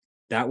then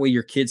that way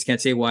your kids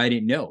can't say, well, I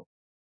didn't know,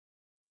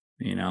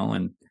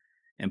 and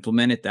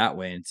implement it that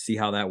way and see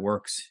how that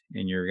works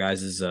in your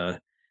guys's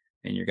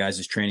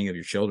training of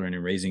your children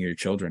and raising your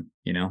children.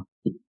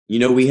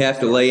 We have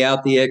to lay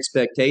out the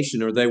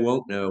expectation or they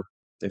won't know.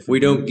 If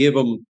we don't give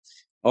them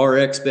our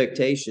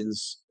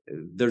expectations,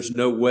 there's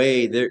no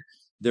way.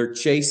 They're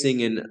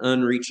chasing an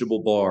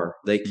unreachable bar.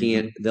 They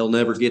can't, they'll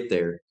never get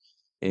there.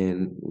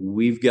 And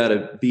we've got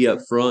to be up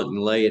front and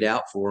lay it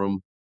out for them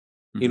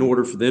in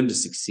order for them to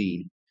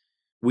succeed.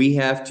 We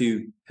have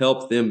to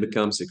help them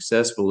become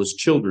successful as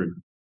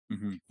children,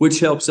 which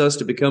helps us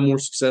to become more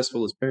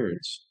successful as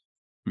parents.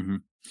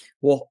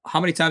 Well, how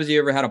many times have you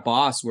ever had a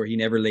boss where he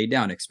never laid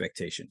down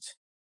expectations?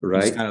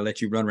 Right. He just kind of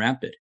let you run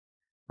rampant,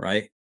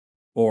 right?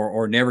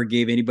 Or never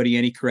gave anybody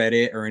any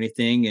credit or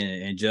anything,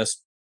 and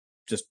just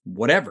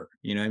whatever,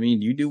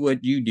 you do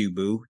what you do,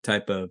 boo,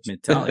 type of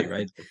mentality,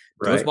 right?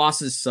 Right. Those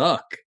bosses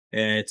suck.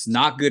 And it's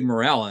not good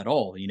morale at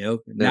all, No.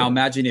 Now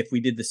imagine if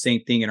we did the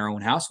same thing in our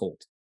own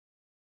household.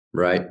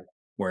 Right.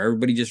 Where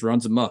everybody just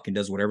runs amok and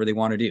does whatever they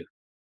want to do.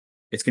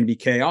 It's going to be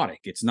chaotic.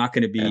 It's not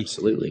going to be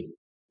absolutely.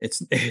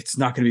 It's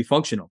not going to be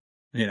functional,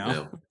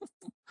 No,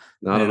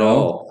 not at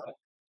all.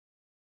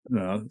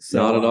 No. Not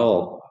So, at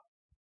all.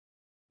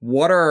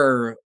 what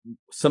are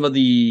some of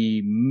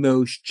the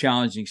most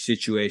challenging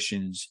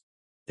situations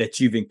that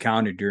you've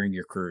encountered during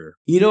your career?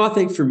 I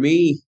think for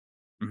me,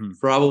 Hmm.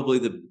 probably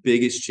the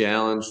biggest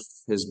challenge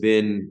has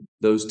been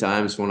those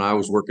times when I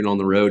was working on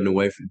the road and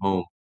away from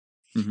home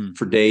Hmm.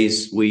 for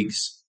days,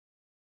 weeks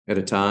at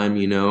a time,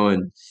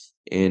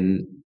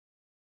 and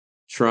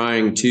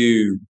trying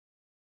to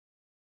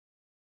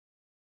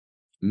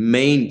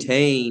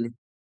maintain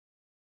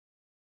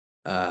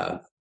uh,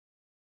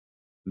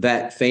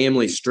 that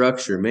family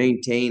structure,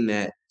 maintain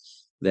that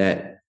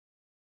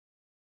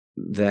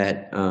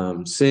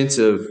sense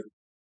of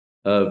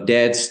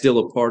dad's still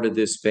a part of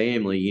this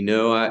family.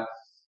 I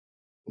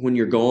when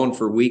you're gone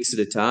for weeks at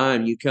a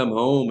time, you come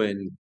home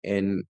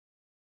and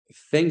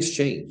things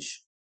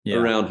change Yeah.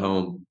 around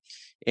home.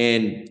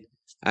 And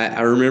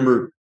I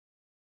remember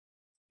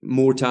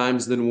more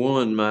times than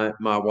one, my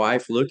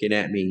wife looking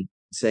at me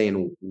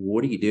saying,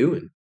 "What are you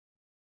doing?"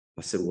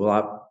 I said,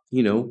 "Well,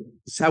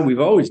 it's how we've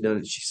always done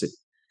it." She said,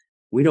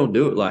 "We don't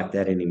do it like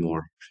that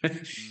anymore."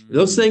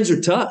 Those Mm. things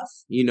are tough,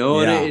 and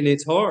Yeah.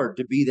 it's hard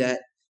to be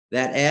that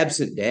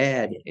absent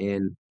dad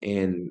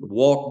and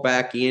walk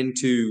back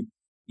into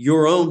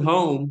your own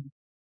home,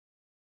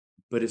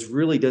 but it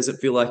really doesn't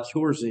feel like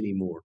yours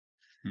anymore.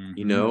 Hmm.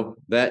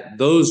 That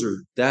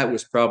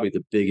was probably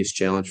the biggest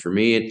challenge for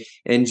me,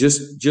 and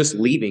just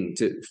leaving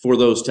for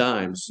those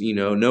times,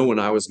 knowing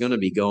I was going to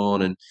be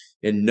gone,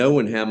 and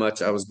knowing how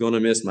much I was going to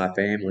miss my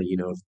family,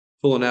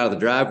 pulling out of the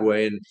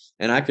driveway,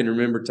 and I can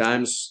remember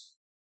times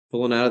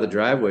pulling out of the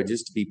driveway,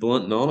 just to be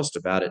blunt and honest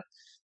about it,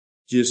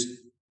 just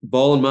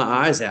bawling my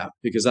eyes out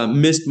because I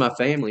missed my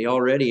family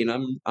already, and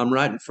I'm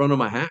right in front of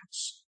my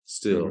house Hmm.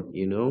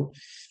 still.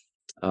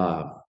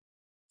 uh,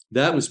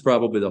 that was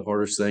probably the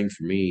hardest thing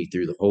for me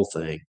through the whole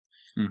thing.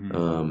 Hmm.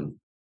 um,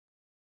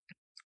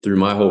 through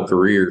my whole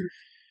career.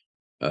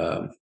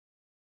 Uh,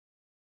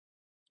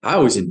 I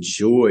always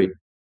enjoyed,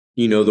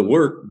 the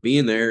work,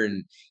 being there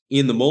and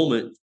in the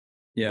moment.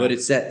 But Yeah.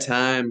 it's that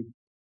time.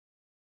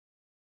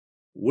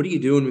 What are you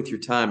doing with your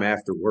time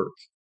after work?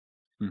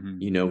 Hmm.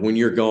 When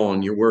you're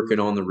gone, you're working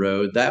on the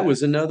road. That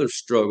was another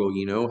struggle.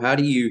 How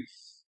do you?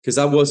 Because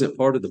I wasn't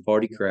part of the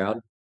party crowd,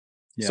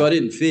 so Yeah. I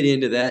didn't fit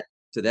into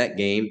that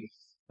game.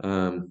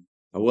 Um,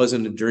 I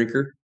wasn't a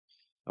drinker.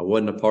 I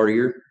wasn't a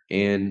partier,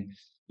 and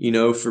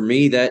for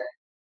me,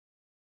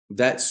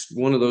 that's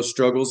one of those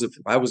struggles. If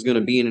I was going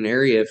to be in an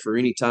area for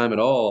any time at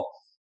all,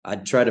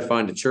 I'd try to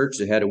find a church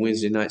that had a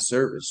Wednesday night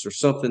service or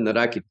something that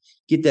I could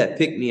get that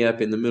pick me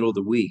up in the middle of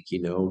the week.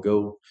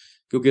 Go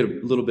get a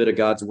little bit of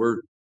God's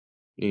word,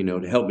 to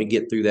help me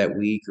get through that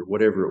week or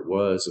whatever it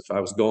was. If I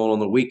was gone on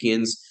the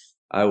weekends,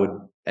 I would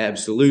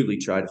absolutely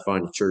try to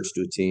find a church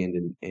to attend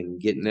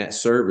and get in that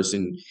service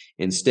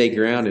and stay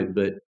grounded.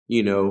 But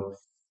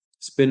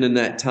spending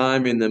that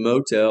time in the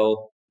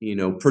motel,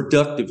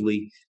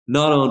 productively,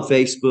 not on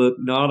Facebook,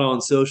 not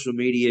on social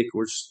media. Of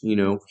course,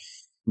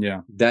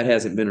 Yeah. that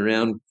hasn't been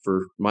around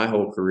for my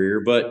whole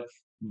career, but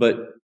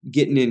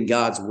getting in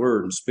God's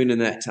word and spending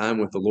that time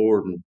with the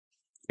Lord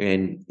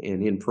and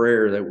in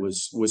prayer, that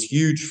was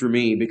huge for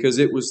me because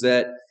it was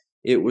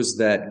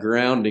that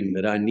grounding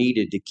that I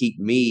needed to keep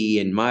me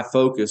and my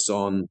focus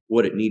on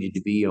what it needed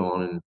to be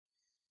on,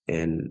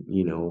 and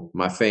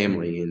my Hmm.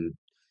 family, and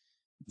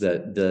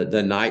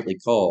the nightly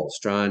calls,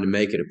 trying to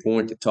make it a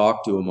point to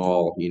talk to them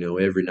all,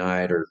 every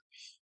night or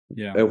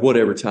Yeah. at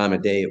whatever time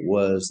of day it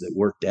was that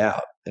worked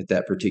out at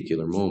that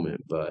particular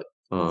moment. But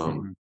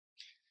Hmm.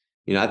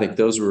 I think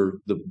those were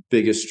the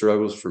biggest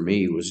struggles for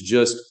me, was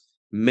just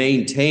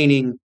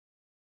maintaining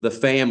the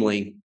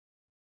family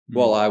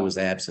while I was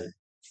absent.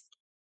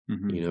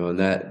 Hmm. And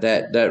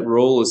that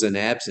role as an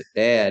absent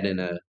dad and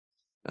a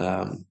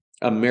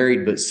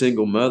married but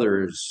single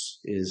mother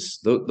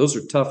those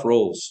are tough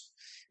roles,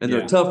 and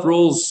they're Yeah. tough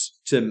roles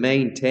to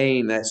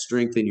maintain that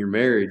strength in your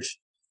marriage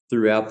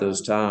throughout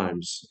those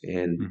times.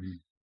 And Hmm.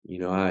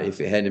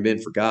 if it hadn't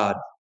been for God,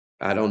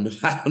 I don't know.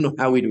 I don't know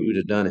how we would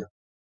have done it.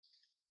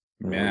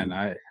 Man,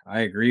 I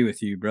agree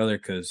with you, brother.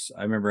 Because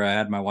I remember I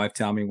had my wife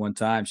tell me one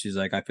time, she's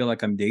like, "I feel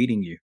like I'm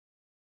dating you,"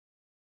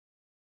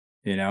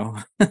 you know,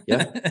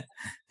 Yeah,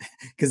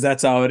 because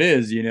that's how it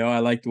is. I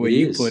like the way it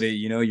you put is. it.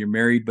 You're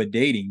married but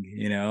dating.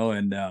 And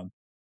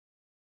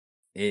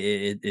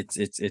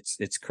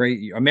it's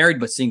crazy. I'm married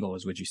but single,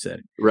 is what you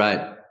said,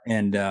 Right.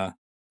 and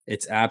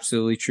it's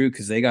absolutely true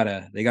because they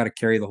gotta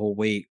carry the whole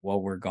weight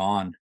while we're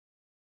gone,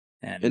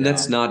 and And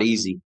that's not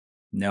easy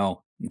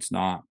no, it's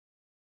not.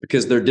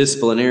 because their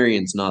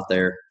disciplinarian's not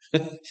there.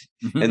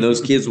 And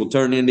those kids will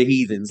turn into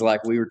heathens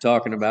like we were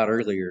talking about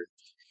earlier.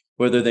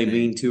 Whether they Hey.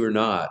 mean to or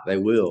not, they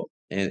will.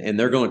 And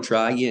they're going to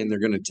try you and they're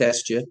going to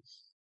test you.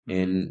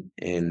 Mhm.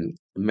 And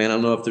man, I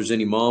don't know if there's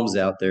any moms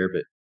out there,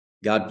 but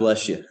God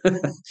bless you.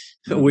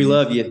 We Mhm.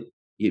 love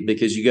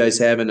because you guys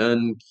have a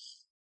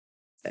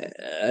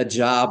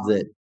job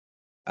that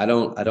I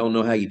don't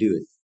know how you do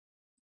it.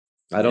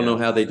 I don't Yeah, know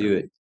how for they do sure.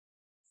 it.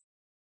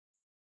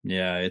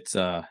 Yeah, it's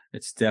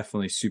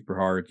definitely super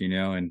hard,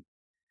 and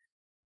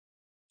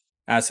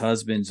as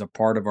husbands, a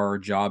part of our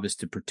job is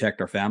to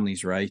protect our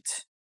families, right?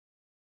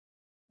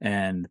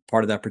 And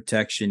part of that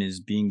protection is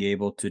being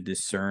able to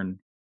discern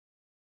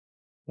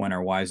when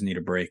our wives need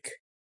a break,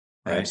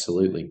 right?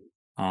 Absolutely.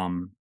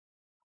 Um,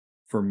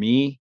 for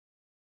me,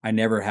 I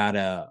never had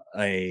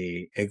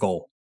a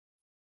goal,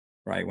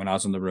 right? When I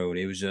was on the road,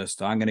 it was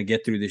just, I'm going to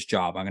get through this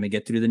job. I'm going to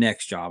get through the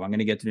next job. I'm going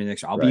to get through the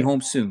next. I'll be Right.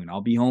 home soon.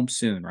 I'll be home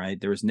soon, right?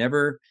 There was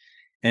never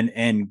an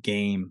end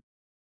game.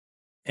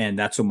 And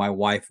that's what my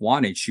wife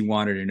wanted. She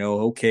wanted to know,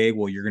 okay,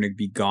 well, you're going to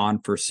be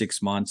gone for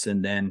 6 months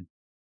and then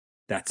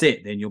that's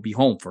it. Then you'll be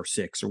home for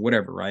 6 or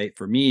whatever, right?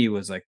 For me, it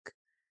was like,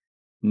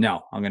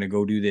 no, I'm going to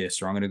go do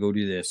this or I'm going to go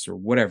do this or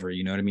whatever,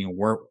 you know what I mean?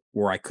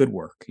 Where I could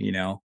work, you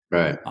know?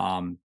 Right.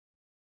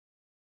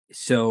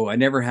 So I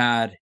never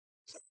had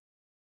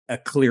a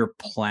clear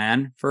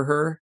plan for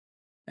her.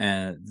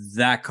 And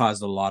that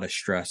caused a lot of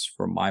stress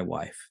for my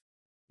wife,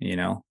 you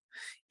know?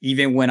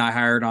 Even when I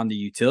hired on the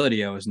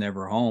utility, I was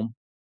never home.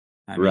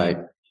 I Right.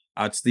 mean,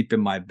 I'd sleep in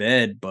my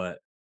bed, but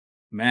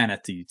man,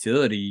 at the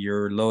utility,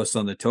 you're lowest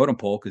on the totem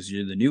pole because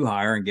you're the new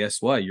hire. And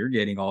guess what? You're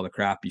getting all the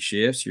crappy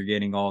shifts. You're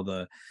getting all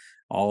the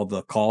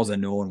calls that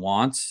no one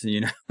wants,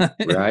 you know?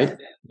 Right.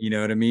 You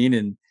know what I mean?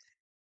 And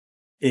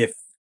if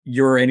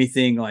you're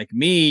anything like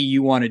me,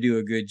 you want to do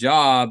a good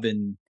job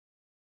and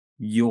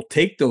you'll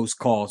take those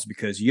calls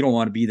because you don't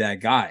want to be that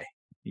guy,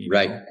 you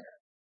Right. know,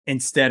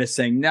 instead of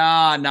saying,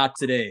 nah, not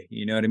today,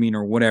 you know what I mean?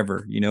 Or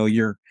whatever, you know,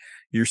 you're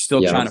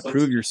still Yeah. trying to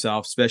prove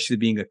yourself, especially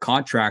being a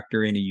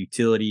contractor in a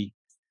utility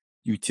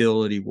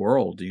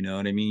world, you know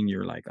what I mean?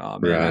 You're like, oh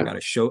man, I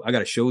Right.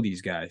 gotta show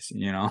these guys,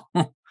 you know?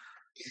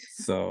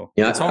 So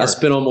it's Yeah. I hard.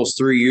 spent almost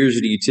 3 years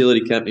at a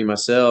utility company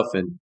myself,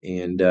 and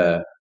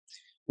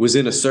was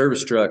in a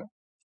service truck,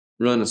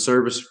 run a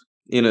service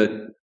in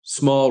a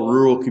small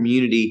rural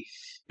community,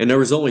 and there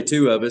was only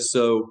two of us.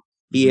 So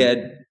he Mhm.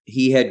 had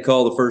he had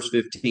call the first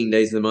 15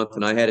 days of the month,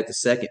 and I had it the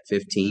second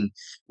 15.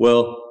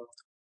 Well,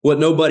 what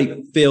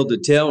nobody failed to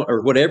tell,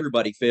 or what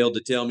everybody failed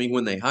to tell me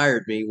when they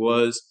hired me,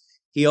 was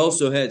he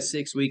also had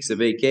 6 weeks of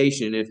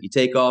vacation. If you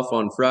take off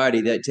on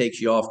Friday, that takes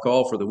you off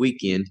call for the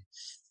weekend.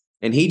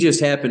 And he just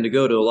happened to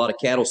go to a lot of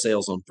cattle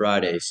sales on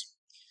Fridays.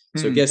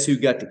 So Hmm. guess who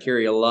got to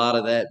carry a lot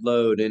of that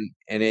load? And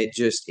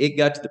it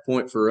got to the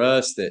point for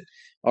us that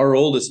our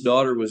oldest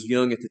daughter was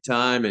young at the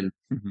time, Mhm.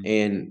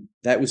 and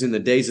that was in the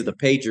days of the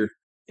pager.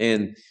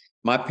 And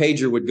my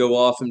pager would go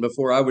off, and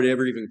before I would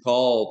ever even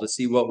call to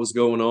see what was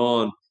going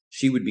on,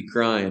 she would be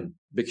crying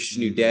because she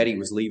knew Mhm. daddy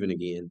was leaving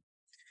again.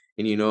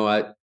 And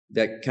I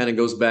that kind of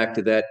goes back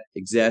to that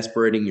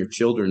exasperating your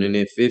children. And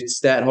if it's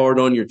that hard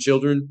on your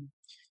children,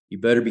 you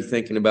better be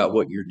thinking about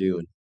what you're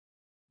doing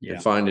and Yeah.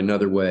 find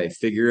another way.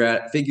 Figure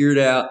it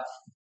out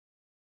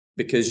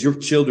because your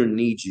children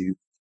need you.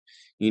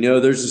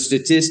 There's a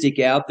statistic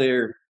out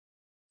there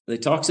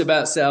that talks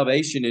about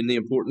salvation and the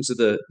importance of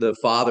the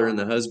father and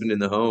the husband in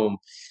the home.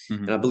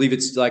 Mhm. And I believe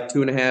it's like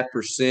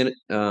 2.5%.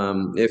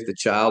 If the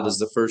child is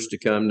the first to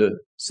come to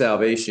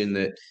salvation,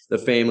 that the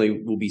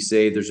family will be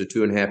saved. There's a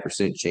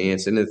 2.5%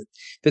 chance. And if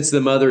it's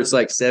the mother, it's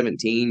like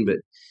 17.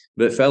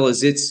 But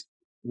fellas, it's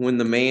when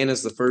the man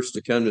is the first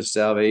to come to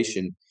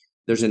salvation,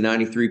 there's a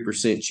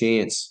 93%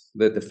 chance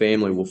that the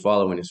family will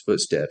follow in his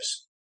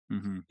footsteps.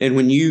 Mhm. And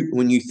when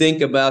you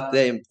think about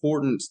the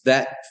importance,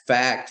 that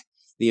fact,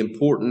 the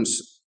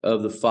importance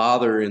of the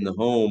father in the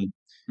home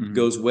Mhm.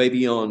 goes way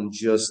beyond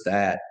just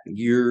that.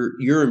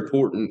 Your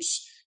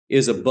importance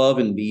is above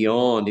and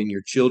beyond in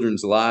your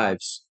children's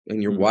lives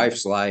and your Mhm.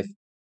 wife's life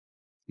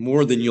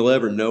more than you'll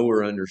ever know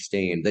or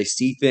understand. They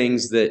see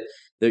things that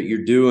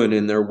you're doing,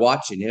 and they're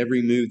watching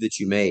every move that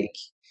you make.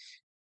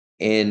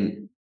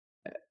 And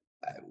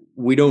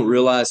we don't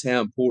realize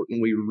how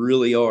important we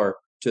really are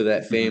to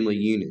that Mhm. family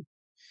unit.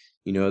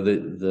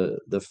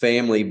 The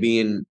family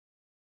being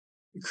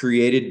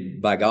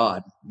created by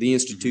God, the Mhm.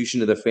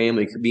 institution of the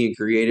family being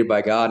created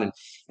by God,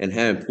 and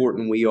how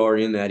important we are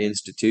in that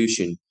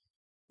institution.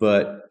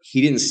 But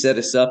he didn't set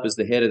us up as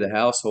the head of the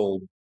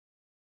household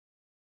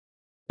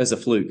as a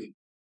fluke.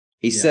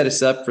 He Yeah. set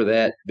us up for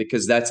that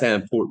because that's how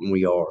important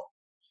we are.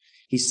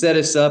 He set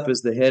us up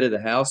as the head of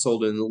the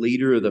household and the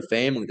leader of the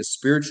family, the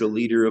spiritual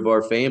leader of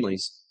our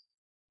families,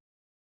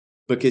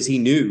 because he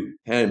knew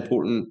how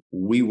important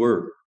we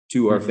were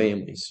to our Mhm.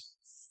 families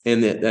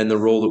and the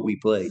role that we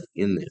played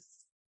in them.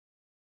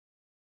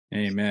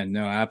 Amen.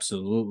 No,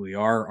 absolutely.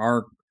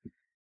 Our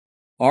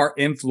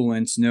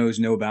influence knows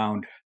no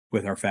bound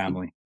with our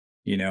family.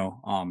 You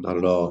know, Not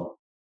at all.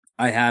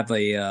 I have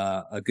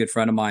a good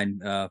friend of mine,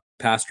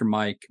 Pastor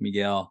Mike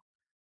Miguel.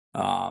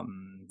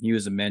 He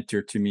was a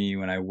mentor to me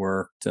when I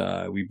worked.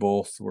 We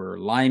both were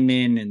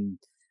linemen,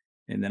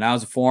 and then I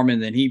was a foreman.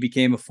 Then he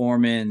became a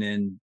foreman,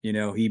 and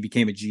he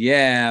became a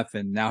GF,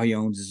 and now he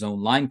owns his own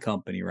line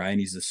company, right?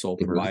 And he's the sole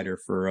Mhm. provider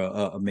for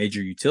a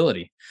major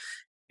utility.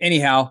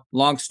 Anyhow,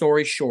 long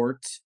story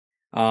short,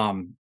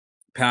 um,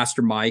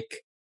 Pastor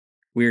Mike,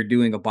 we were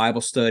doing a Bible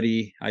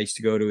study. I used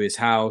to go to his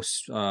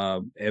house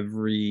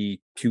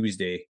every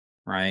Tuesday,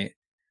 right?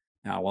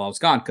 While I was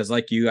gone, because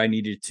like you, I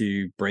needed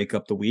to break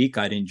up the week.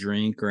 I didn't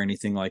drink or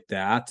anything like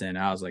that. And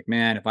I was like,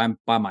 man, if I'm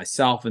by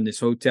myself in this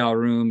hotel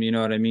room, you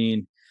know what I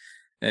mean?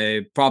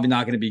 Probably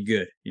not going to be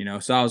good,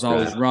 So I was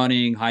always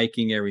running,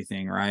 hiking,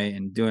 everything, right?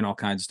 And doing all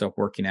kinds of stuff,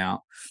 working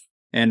out.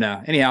 And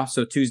anyhow,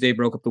 so Tuesday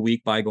broke up the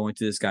week by going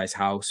to this guy's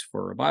house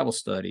for a Bible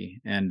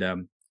study. And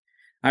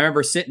I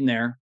remember sitting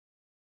there,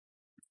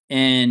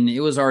 and it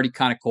was already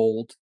kind of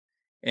cold.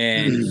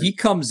 And he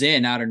comes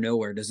in out of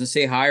nowhere, doesn't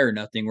say hi or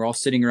nothing. We're all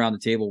sitting around the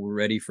table. We're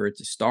ready for it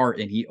to start.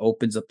 And he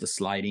opens up the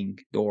sliding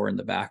door in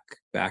the back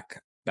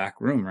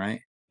room, right?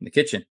 In the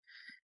kitchen.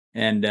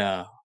 And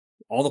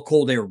all the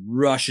cold air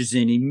rushes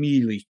in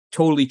immediately,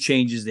 totally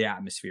changes the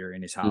atmosphere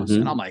in his house.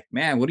 And I'm like,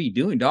 man, what are you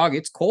doing, dog?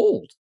 It's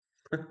cold.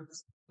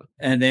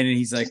 And then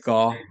he's like,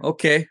 oh,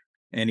 okay.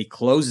 And he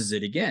closes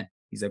it again.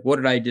 He's like, what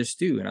did I just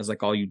do? And I was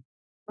like, oh, you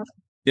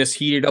just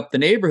heated up the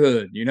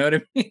neighborhood. You know what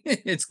I mean?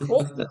 It's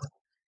cold.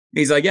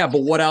 He's like, yeah,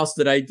 but what else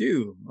did I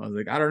do? I was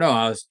like, I don't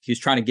know. He's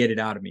trying to get it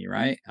out of me,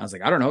 right? I was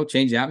like, I don't know,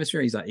 change the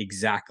atmosphere. He's like,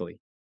 exactly.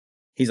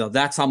 He's like,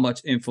 that's how much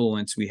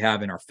influence we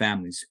have in our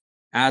families.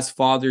 As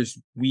fathers,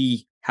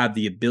 we have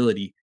the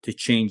ability to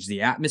change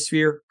the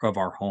atmosphere of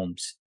our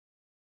homes.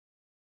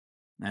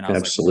 And I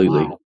was absolutely.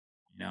 Like,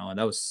 wow. And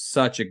that was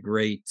such a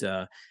great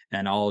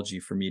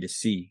analogy for me to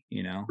see,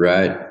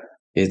 Right.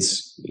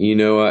 It's,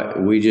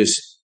 we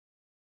just,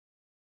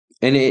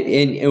 and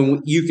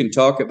you can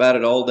talk about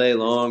it all day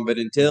long, but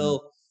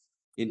until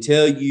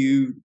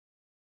you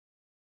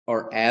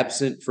are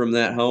absent from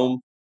that home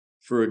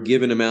for a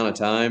given amount of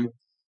time,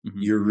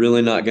 you're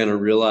really not going to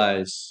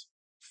realize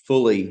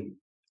fully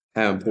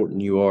how important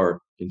you are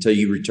until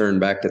you return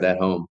back to that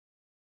home.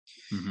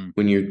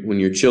 When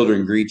your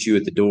children greet you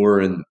at the door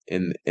and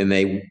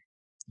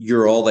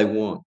you're all they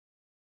want.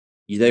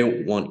 They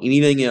don't want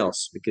anything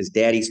else because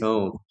daddy's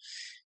home.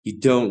 You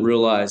don't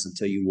realize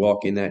until you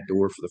walk in that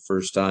door for the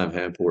first time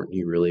how important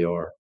you really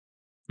are,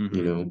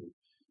 and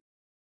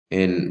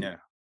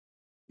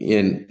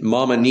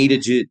mama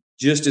needed you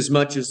just as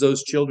much as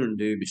those children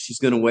do, but she's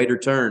going to wait her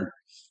turn.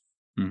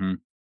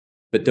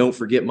 But don't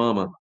forget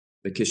mama,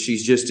 because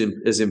she's just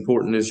as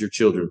important as your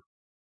children.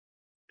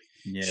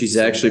 Yes, she's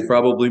actually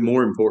probably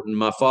more important.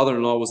 My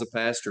father-in-law was a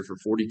pastor for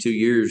 42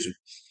 years.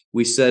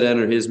 We sat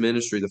under his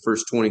ministry the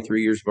first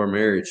 23 years of our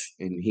marriage,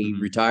 and he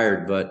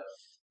retired. But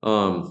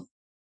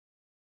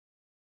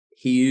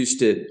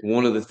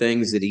one of the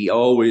things that he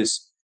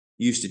always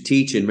used to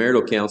teach in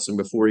marital counseling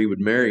before he would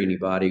marry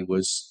anybody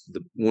was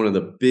one of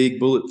the big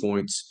bullet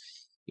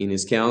points in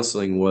his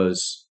counseling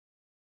was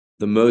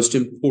the most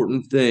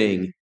important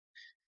thing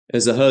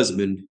as a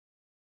husband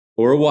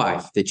or a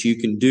wife that you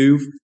can do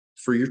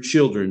for your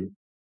children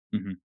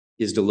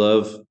is to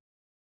love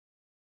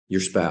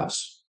your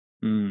spouse.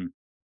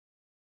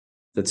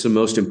 That's the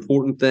most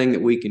important thing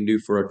that we can do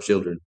for our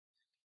children,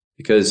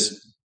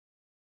 because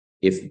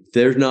if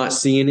they're not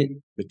seeing it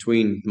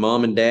between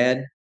mom and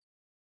dad,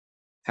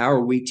 how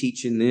are we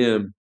teaching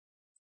them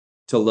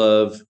to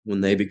love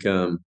when they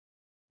become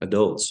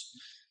adults?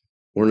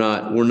 We're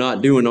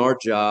not doing our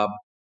job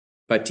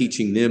by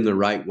teaching them the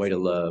right way to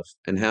love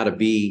and how to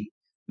be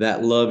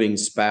that loving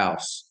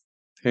spouse,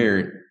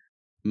 parent,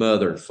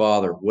 mother,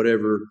 father,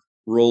 whatever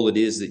role it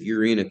is that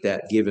you're in at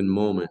that given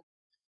moment.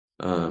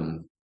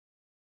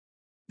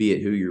 Be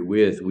it who you're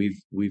with, we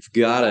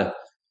got to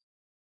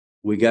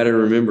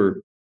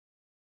remember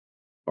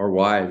our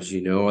wives.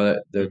 They're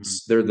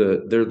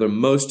the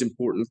most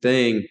important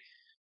thing.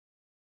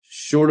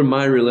 Short of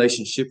my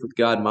relationship with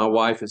God, my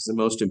wife is the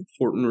most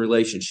important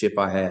relationship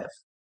I have,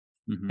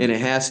 and it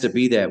has to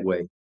be that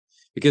way.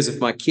 Because if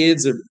my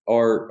kids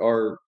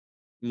are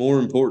more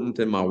important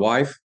than my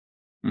wife,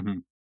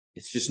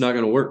 it's just not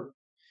going to work.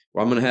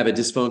 Or I'm going to have a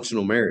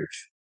dysfunctional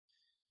marriage.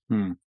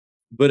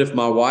 But if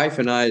my wife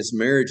and I's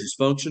marriage is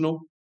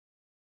functional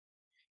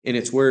and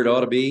it's where it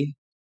ought to be,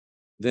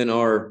 then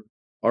our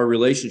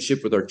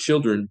relationship with our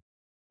children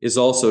is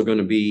also going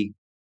to be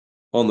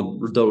on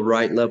the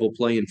right level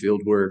playing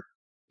field where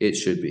it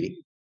should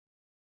be.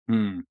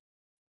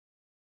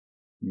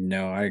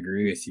 No, I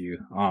agree with you.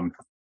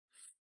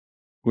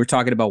 We're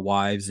talking about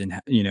wives and,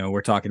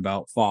 we're talking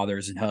about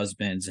fathers and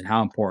husbands and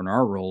how important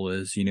our role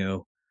is. I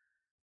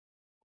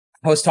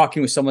was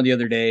talking with someone the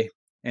other day,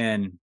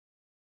 and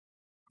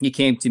he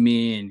came to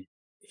me and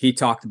he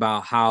talked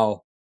about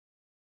how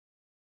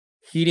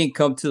he didn't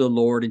come to the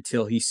Lord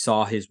until he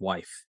saw his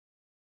wife.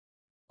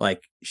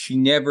 Like, she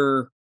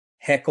never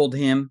heckled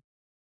him.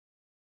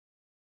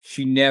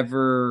 She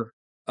never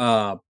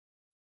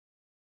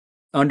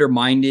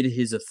undermined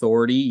his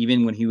authority,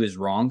 even when he was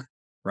wrong,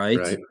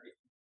 right?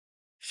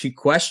 She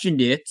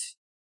questioned it,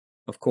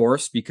 of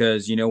course,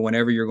 because,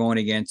 whenever you're going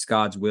against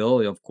God's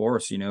will, of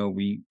course,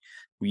 we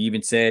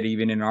even said,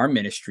 even in our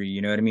ministry, you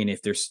know what I mean?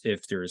 If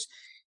there's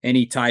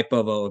any type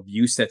of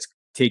abuse that's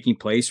taking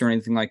place or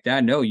anything like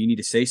that, no, you need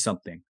to say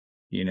something,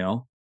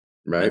 right?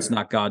 That's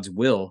not God's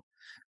will.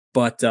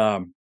 But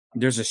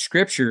there's a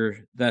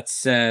scripture that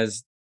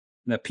says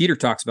that Peter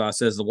talks about. It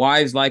says, the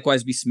wives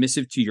likewise be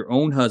submissive to your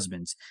own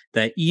husbands,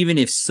 that even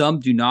if some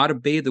do not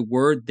obey the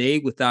word, they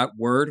without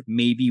word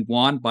may be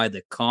won by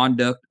the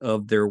conduct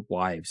of their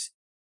wives.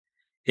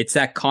 It's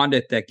that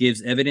conduct that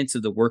gives evidence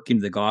of the working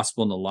of the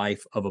gospel in the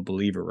life of a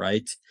believer,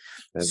 right?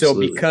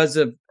 Absolutely. So because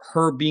of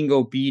her being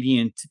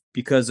obedient,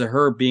 because of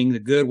her being the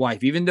good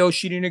wife, even though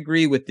she didn't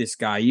agree with this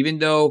guy, even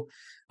though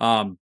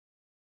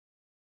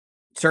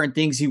certain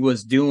things he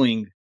was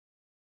doing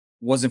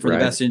wasn't for the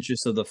best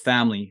interest of the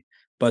family,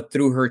 but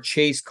through her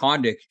chaste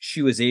conduct,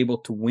 she was able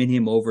to win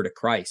him over to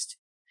Christ.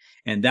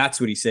 And that's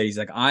what he said. He's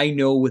like, I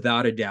know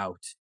without a doubt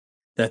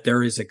that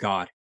there is a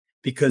God,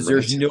 because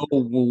there's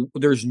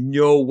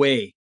no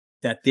way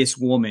that this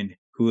woman,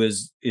 who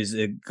is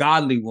a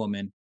godly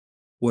woman,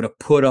 would have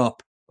put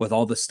up with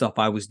all the stuff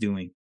I was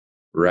doing.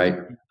 Right.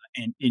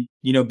 And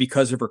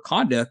because of her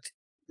conduct,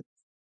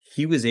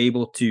 he was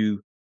able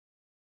to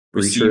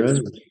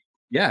receive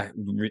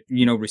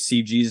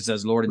Jesus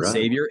as Lord and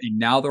Savior. And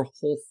now their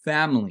whole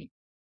family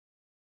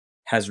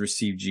has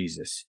received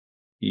Jesus,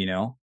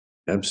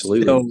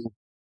 Absolutely. So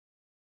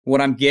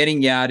what I'm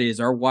getting at is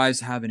our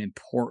wives have an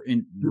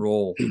important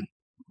role,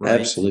 right?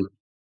 Absolutely.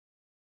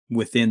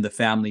 Within the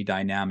family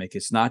dynamic.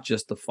 It's not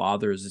just the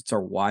fathers, it's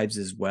our wives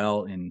as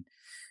well. And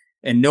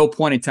no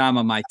point in time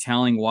am I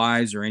telling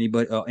wives or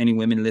anybody, any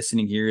women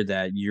listening here,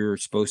 that you're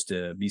supposed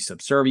to be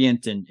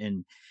subservient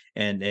and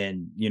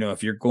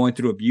if you're going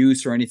through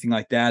abuse or anything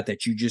like that,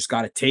 that you just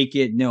got to take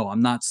it. No,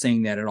 I'm not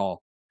saying that at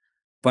all.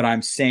 But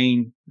I'm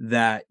saying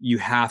that you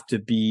have to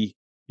be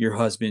your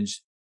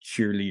husband's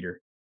cheerleader,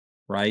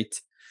 right?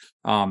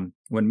 When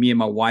me and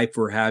my wife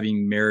were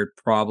having marriage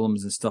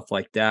problems and stuff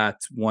like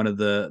that, one of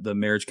the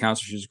marriage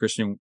counselors, she's a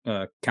Christian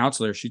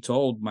counselor, she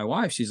told my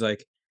wife, she's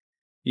like,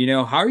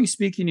 how are you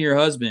speaking to your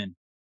husband?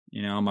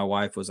 My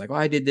wife was like, oh,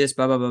 I did this,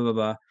 blah, blah, blah, blah,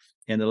 blah.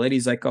 And the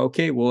lady's like,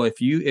 okay, well, if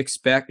you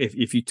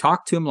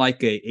talk to him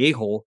like a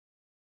a-hole,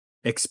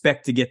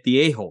 expect to get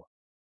the a-hole.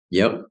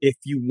 Yep. If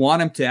you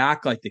want him to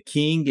act like the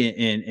king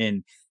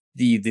and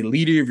the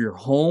leader of your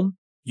home,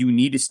 you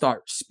need to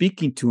start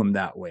speaking to him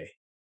that way,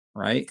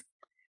 right?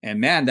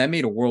 And man, that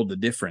made a world of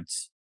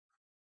difference.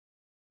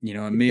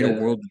 It made a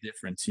world of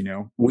difference.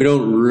 We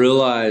don't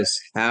realize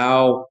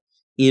how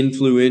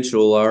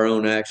influential our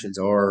own actions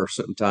are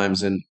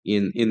sometimes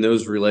in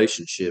those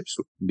relationships,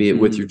 be it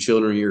with your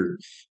children,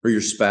 or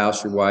your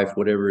spouse, your wife,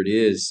 whatever it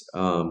is.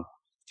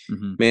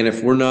 Man,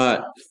 if we're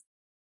not,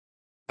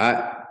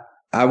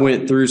 I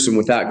went through some,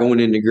 without going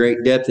into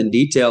great depth and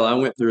detail, I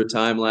went through a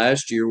time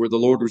last year where the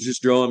Lord was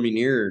just drawing me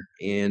nearer.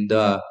 And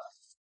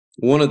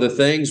one of the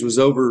things was,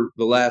 over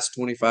the last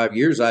 25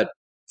 years, I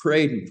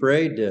prayed and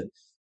prayed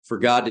for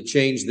God to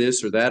change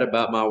this or that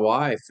about my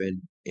wife.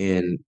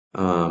 And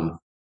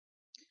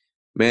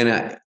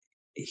man,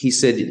 he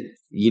said,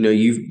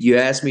 you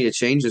asked me to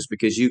change this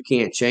because you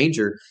can't change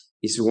her.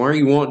 He said, why are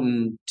you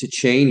wanting to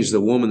change the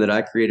woman that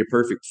I created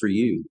perfect for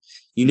you?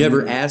 You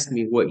never asked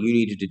me what you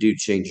needed to do to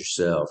change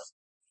yourself.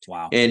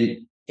 Wow.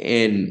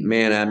 And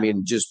man, I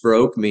mean, just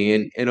broke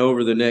me. And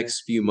over the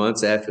next few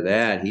months after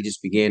that, he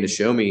just began to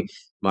show me,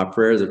 my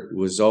prayer that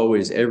was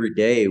always every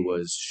day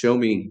was, show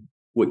me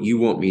what you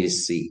want me to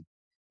see.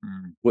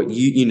 What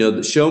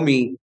show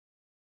me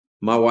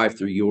my wife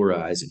through your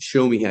eyes, and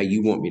show me how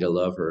you want me to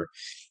love her.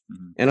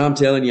 And I'm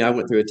telling you, I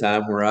went through a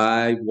time where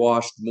I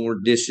washed more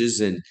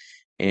dishes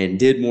and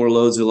did more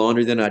loads of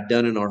laundry than I'd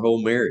done in our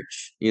whole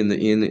marriage in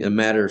a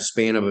matter of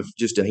span of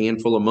just a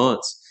handful of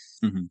months.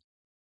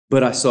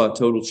 But I saw a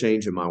total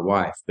change in my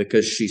wife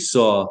because she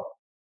saw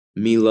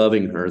me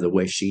loving her the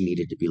way she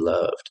needed to be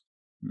loved.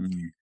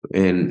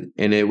 And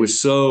it was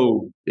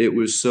so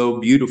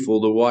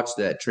beautiful to watch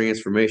that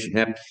transformation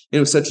happen. And it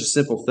was such a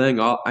simple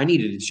thing. I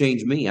needed to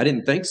change me. I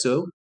didn't think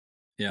so.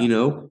 Yeah.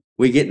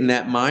 We get in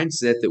that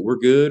mindset that we're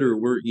good, or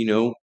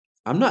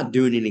I'm not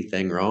doing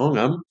anything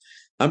wrong.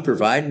 I'm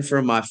providing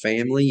for my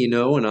family,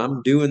 and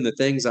I'm doing the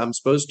things I'm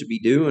supposed to be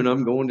doing.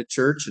 I'm going to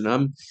church,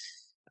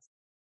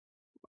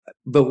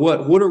 but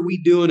what are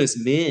we doing as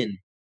men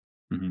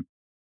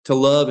to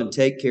love and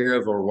take care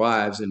of our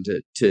wives, and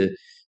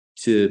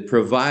to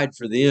provide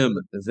for them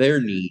their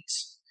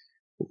needs,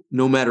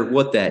 no matter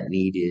what that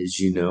need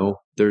is?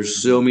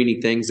 There's so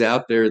many things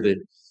out there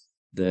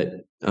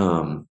that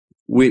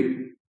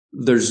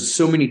there's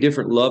so many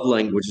different love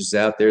languages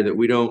out there that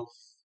we don't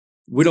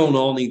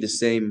all need the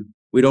same.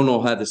 We don't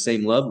all have the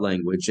same love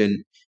language,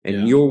 and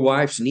your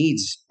wife's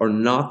needs are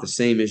not the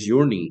same as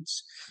your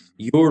needs.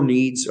 Your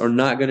needs are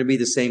not going to be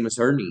the same as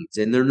her needs,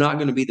 and they're not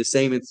going to be the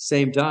same at the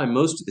same time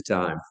most of the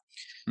time.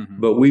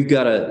 But we've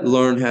got to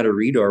learn how to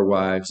read our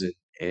wives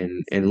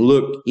and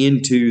look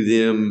into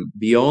them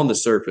beyond the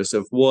surface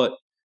of what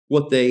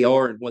they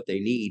are and what they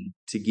need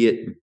to get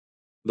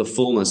the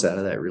fullness out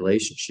of that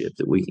relationship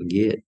that we can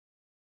get.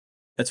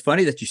 That's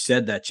funny that you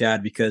said that,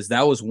 Chad, because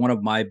that was one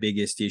of my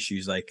biggest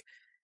issues, like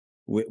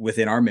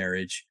within our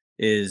marriage,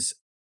 is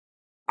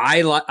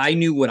I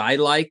knew what I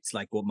liked,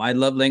 like what my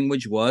love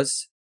language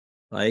was.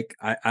 Like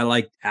I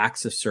liked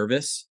acts of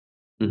service.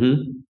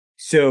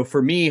 So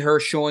for me, her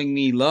showing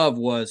me love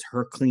was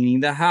her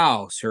cleaning the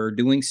house, her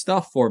doing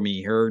stuff for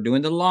me, her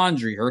doing the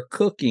laundry, her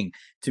cooking.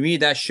 To me,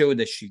 that showed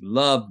that she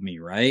loved me,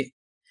 right?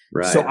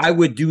 So Right. I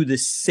would do the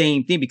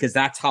same thing because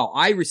that's how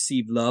I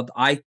received love.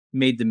 I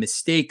made the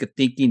mistake of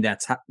thinking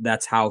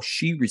that's how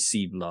she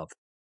received love.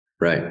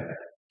 Right.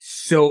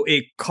 So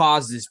it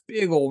caused this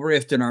big old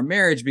rift in our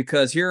marriage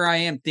because here I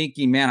am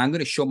thinking, man, I'm going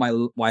to show my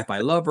wife I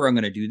love her. I'm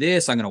going to do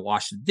this. I'm going to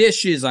wash the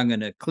dishes. I'm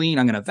going to clean.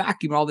 I'm going to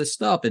vacuum, all this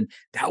stuff. And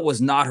that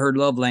was not her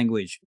love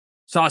language.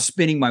 So I was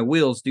spinning my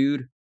wheels,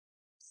 dude.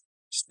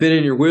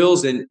 Spinning your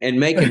wheels and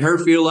making her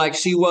feel like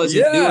she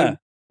wasn't Yeah. doing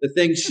the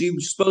things she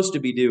was supposed to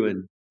be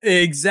doing.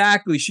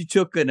 Exactly. She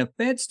took an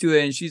offense to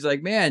it and she's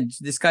like, man,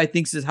 this guy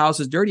thinks his house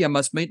is dirty. I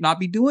must not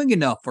be doing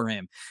enough for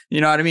him.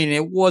 You know what I mean?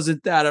 It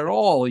wasn't that at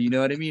all. You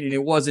know what I mean? And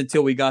it wasn't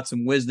until we got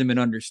some wisdom and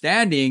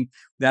understanding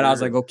that I was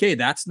like, okay,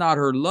 that's not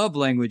her love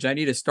language. I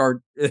need to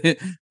start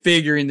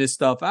figuring this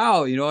stuff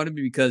out. You know what I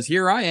mean? Because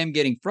here I am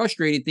getting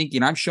frustrated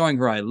thinking I'm showing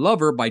her I love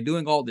her by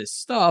doing all this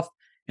stuff.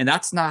 And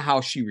that's not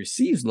how she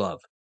receives love.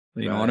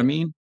 You know what I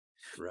mean?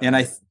 Right. And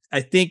I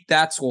think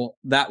that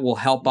will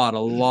help out a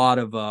lot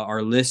of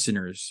our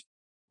listeners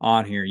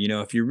on here. You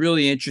know, if you're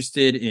really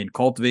interested in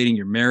cultivating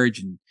your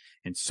marriage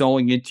and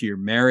sowing into your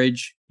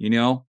marriage, you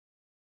know,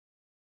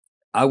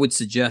 I would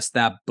suggest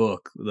that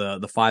book,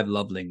 the 5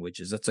 Love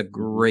Languages. That's a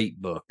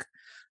great book,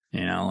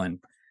 you know, and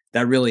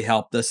that really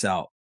helped us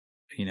out,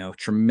 you know,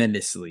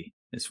 tremendously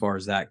as far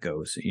as that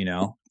goes, you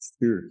know.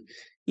 Sure.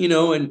 You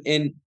know,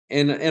 and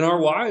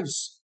our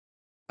wives,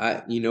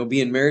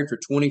 being married for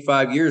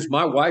 25 years,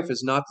 my wife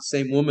is not the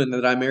same woman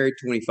that I married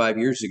 25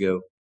 years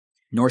ago.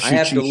 Nor I should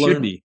have to she should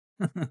learn. be.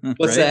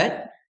 What's right?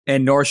 that?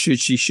 And nor should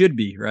she should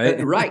be, right?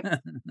 Right.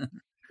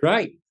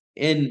 Right.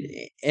 And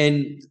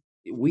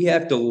we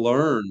have to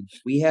learn.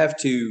 We have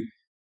to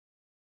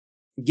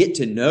get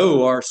to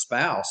know our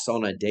spouse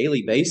on a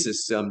daily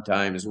basis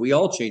sometimes. We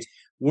all change.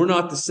 We're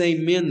not the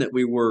same men that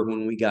we were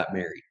when we got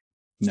married.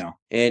 No.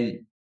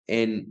 And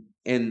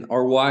and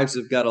our wives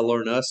have got to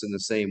learn us in the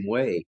same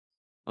way.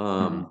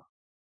 Mm-hmm.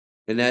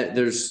 And that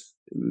there's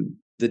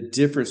the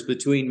difference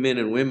between men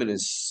and women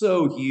is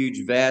so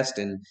huge, vast,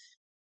 and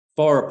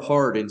far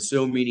apart in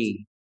so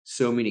many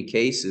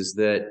cases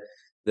that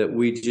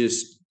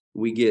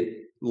we get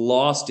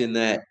lost in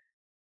that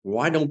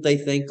why don't they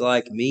think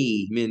like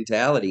me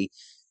mentality.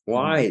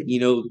 Why,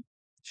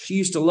 she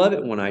used to love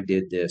it when I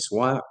did this.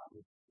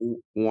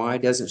 Why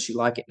doesn't she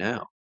like it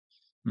now?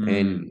 Mm-hmm.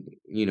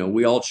 And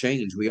we all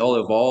change, we all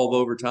evolve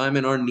over time,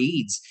 and our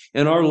needs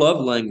and our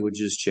love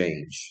languages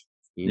change.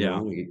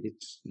 Yeah.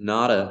 It's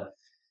not a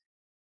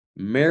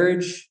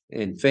marriage,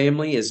 and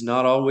family is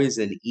not always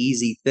an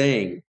easy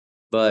thing,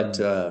 but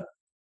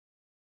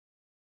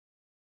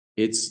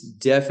it's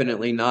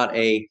definitely not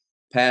a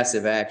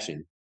passive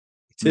action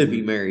to be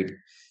Mm-hmm. married.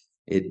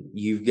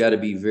 You've got to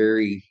be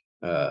very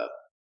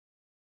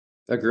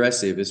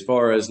aggressive as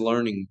far as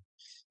learning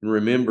and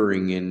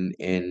remembering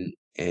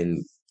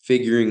and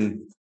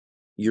figuring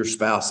your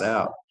spouse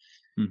out,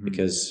 Mm-hmm.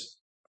 because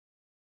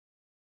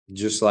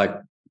just like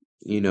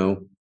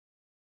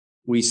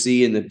we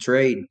see in the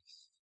trade,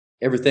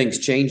 everything's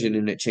changing,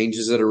 and it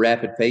changes at a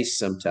rapid pace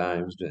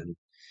sometimes,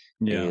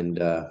 Yeah. and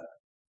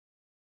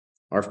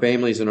our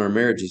families and our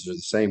marriages are the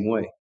same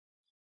way.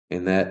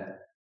 And that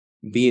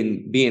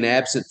being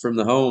absent from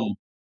the home,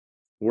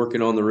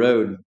 working on the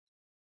road,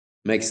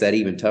 makes that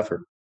even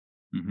tougher.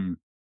 Mm-hmm.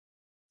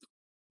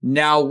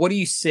 Now, what do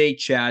you say,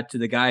 Chad, to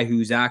the guy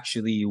who's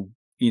actually,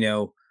 you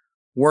know,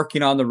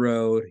 working on the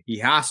road? He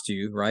has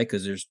to, right?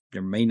 Because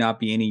there may not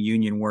be any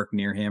union work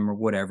near him or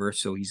whatever,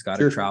 so he's got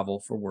to Sure.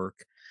 travel for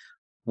work.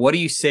 What do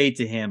you say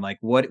to him? Like,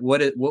 what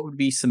would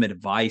be some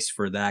advice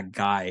for that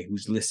guy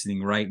who's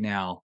listening right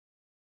now?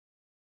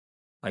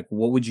 Like,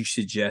 what would you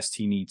suggest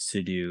he needs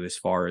to do as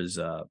far as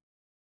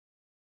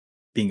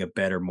being a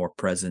better, more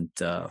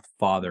present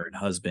father and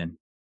husband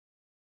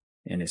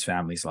in his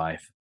family's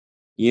life?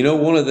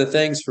 One of the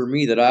things for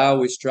me that I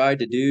always tried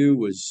to do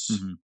was,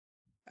 Mm-hmm.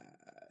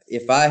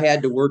 if I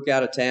had to work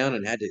out of town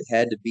and had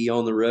to be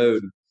on the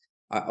road,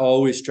 I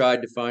always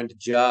tried to find a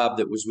job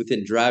that was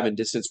within driving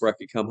distance where I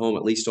could come home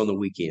at least on the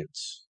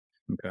weekends.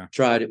 Okay.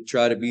 Try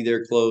to be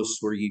there close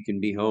where you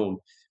can be home.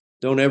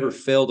 Don't ever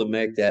fail to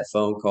make that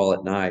phone call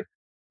at night.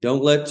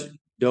 Don't let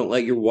don't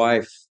let your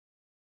wife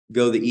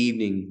go the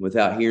evening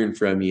without hearing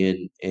from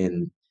you,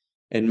 and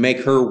make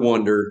her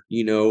wonder.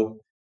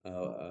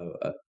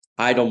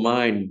 Idle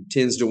mind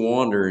tends to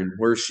wander, and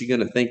where's she going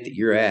to think that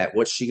you're at?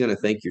 What's she going to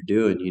think you're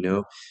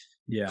doing?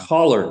 Yeah.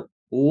 Call her,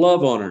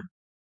 love on her,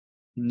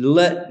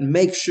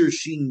 make sure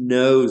she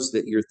knows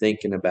that you're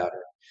thinking about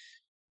her.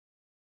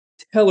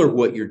 Tell her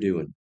what you're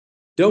doing.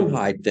 Don't Mm-hmm.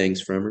 hide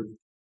things from her.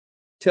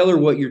 Tell her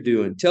what you're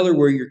doing. Tell her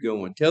where you're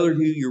going. Tell her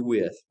who you're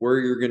with, where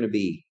you're going to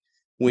be,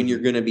 when Mm-hmm. you're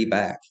going to be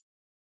back.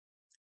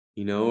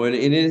 And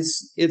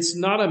it's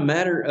not a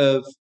matter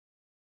of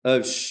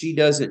she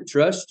doesn't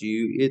trust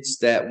you. It's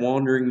that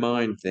wandering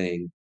mind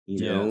thing.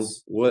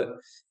 Yes. What,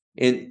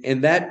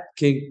 and that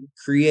can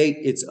create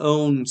its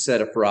own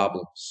set of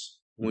problems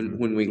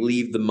when we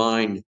leave the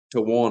mind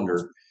to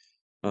wander.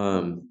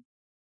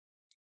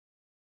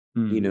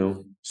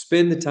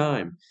 Spend the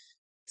time.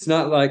 It's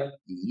not like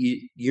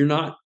you're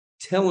not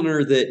telling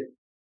her that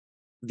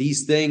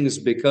these things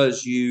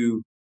because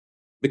she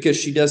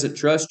doesn't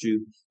trust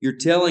you. You're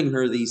telling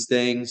her these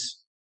things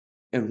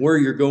and where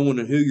you're going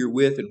and who you're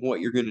with and what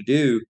you're going to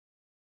do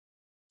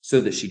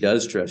so that she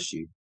does trust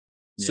you,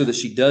 so that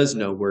she does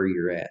know where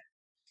you're at.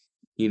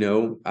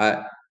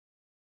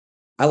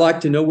 I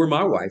like to know where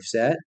my wife's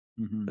at.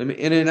 I mean,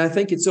 and I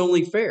think it's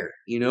only fair.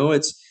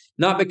 It's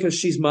not because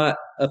she's a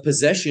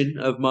possession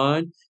of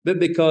mine, but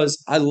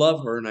because I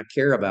love her and I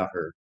care about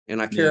her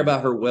and I care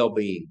about her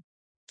well-being.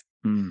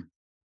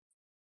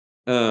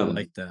 I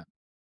like that.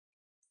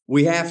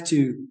 We have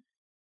to,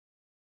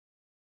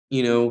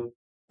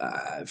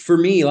 for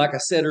me, like I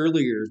said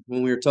earlier,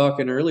 when we were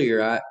talking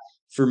earlier,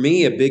 for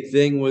me, a big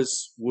thing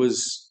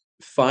was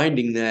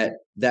finding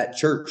that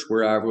church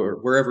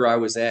wherever I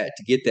was at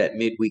to get that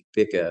midweek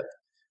pickup.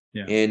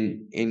 Yeah.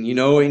 And in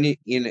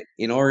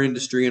our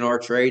industry, in our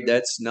trade,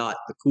 that's not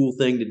the cool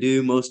thing to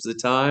do most of the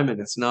time, and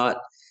it's not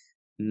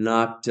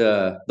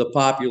the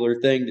popular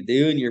thing to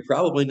do, and you're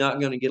probably not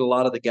going to get a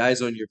lot of the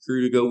guys on your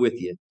crew to go with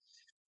you.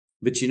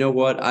 But you know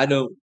what? I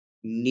don't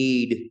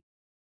need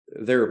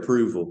their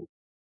approval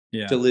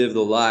to live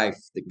the life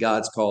that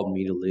God's called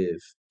me to live.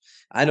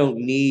 I don't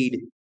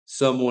need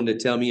someone to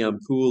tell me I'm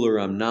cool or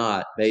I'm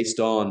not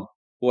based on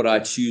what I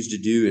choose to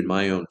do in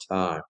my own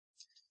time.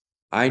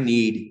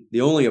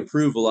 The only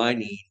approval I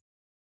need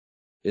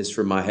is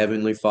from my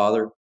Heavenly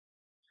Father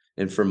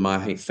and from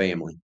my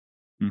family.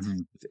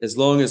 As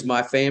long as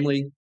my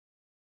family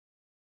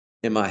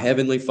and my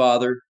Heavenly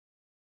Father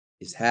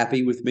is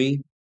happy with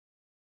me,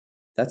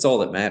 that's all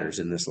that matters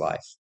in this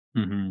life.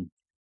 And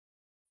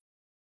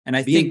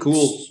I think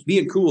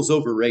being cool is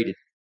overrated.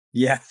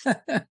 Yeah.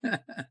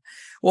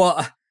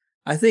 Well,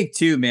 I think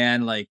too,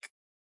 man, like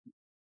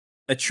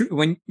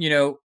when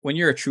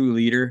you're a true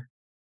leader,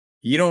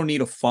 you don't need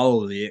to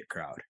follow the it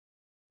crowd.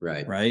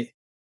 Right. Right.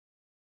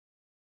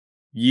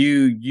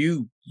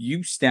 You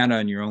stand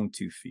on your own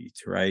 2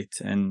 feet. Right.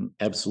 And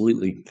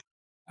absolutely.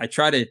 I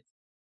try to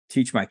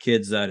teach my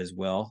kids that as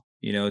well.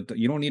 You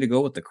don't need to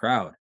go with the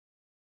crowd.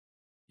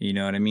 You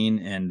know what I mean?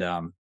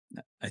 And,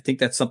 I think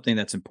that's something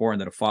that's important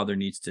that a father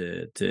needs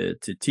to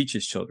teach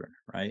his children.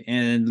 Right.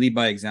 And lead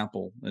by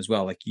example as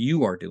well. Like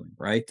you are doing.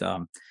 Right.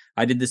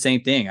 I did the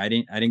same thing. I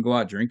didn't go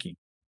out drinking,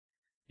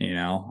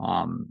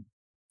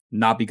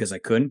 not because I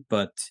couldn't,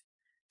 but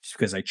just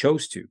because I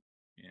chose to.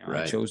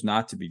 Right. I chose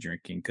not to be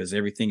drinking because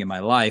everything in my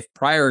life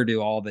prior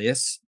to all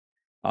this,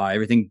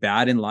 everything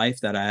bad in life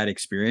that I had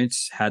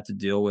experienced had to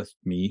deal with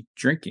me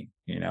drinking.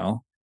 I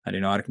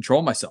didn't know how to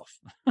control myself.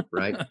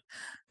 Right.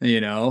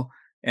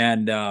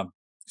 And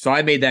so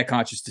I made that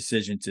conscious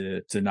decision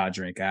to not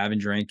drink. I haven't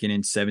drank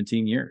in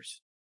 17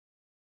 years.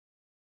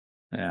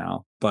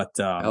 But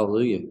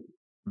hallelujah.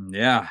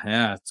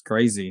 Yeah, it's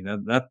crazy.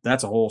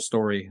 That's a whole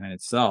story in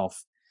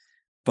itself.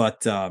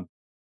 But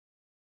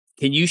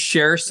can you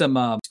share some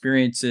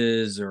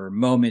experiences or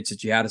moments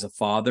that you had as a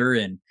father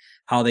and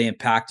how they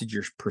impacted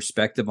your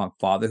perspective on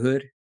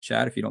fatherhood,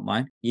 Chad, if you don't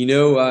mind?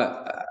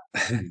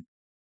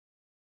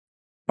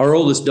 Our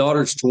oldest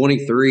daughter's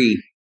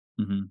 23,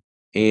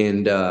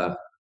 and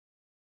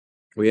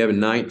we have a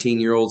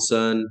 19-year-old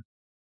son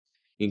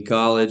in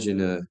college,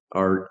 and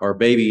our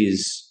baby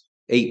is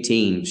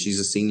 18. She's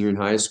a senior in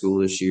high school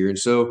this year. And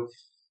so,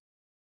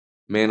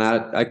 man,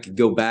 I could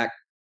go back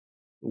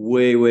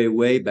way, way,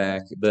 way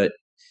back, but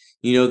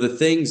the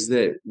things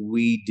that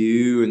we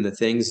do and the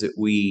things that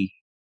we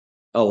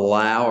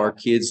allow our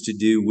kids to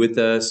do with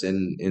us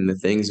and the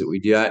things that we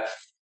do.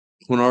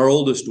 When our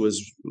oldest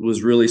was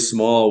really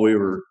small, we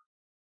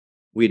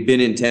had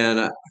been in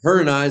town. Her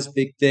and I's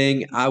big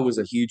thing, I was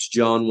a huge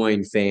John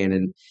Wayne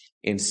fan.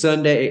 And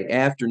Sunday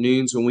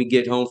afternoons when we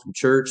get home from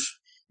church,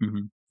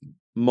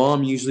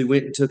 Mom usually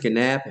went and took a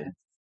nap, and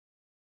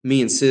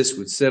me and Sis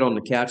would sit on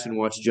the couch and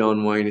watch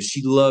John Wayne. And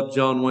she loved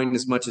John Wayne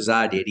as much as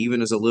I did,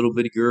 even as a little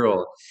bitty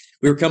girl.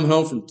 We were coming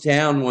home from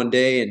town one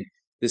day, and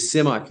this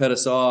semi cut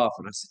us off.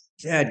 And I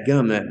said,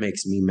 "Dadgum, that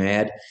makes me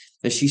mad."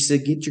 And she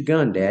said, "Get your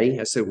gun, Daddy."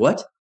 I said,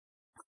 "What?"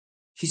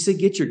 She said,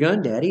 "Get your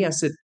gun, Daddy." I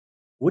said,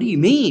 "What do you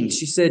mean?"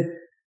 She said,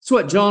 "It's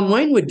what John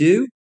Wayne would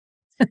do."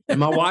 And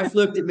my wife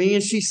looked at me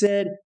and she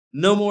said,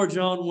 "No more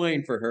John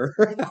Wayne for her."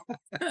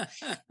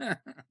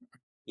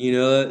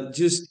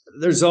 Just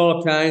there's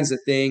all kinds of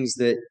things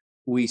that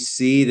we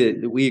see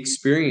that we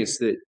experience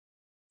that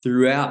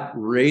throughout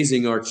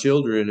raising our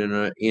children and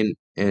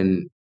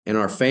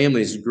our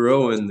families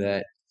growing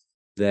that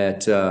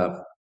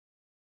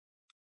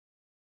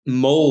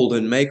mold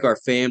and make our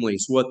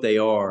families what they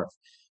are.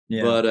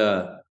 Yeah.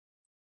 But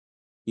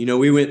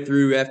we went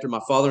through, after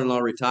my father-in-law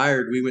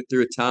retired, we went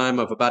through a time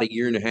of about a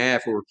year and a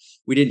half where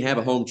we didn't have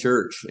a home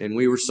church, and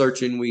we were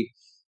searching.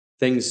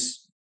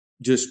 Things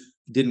just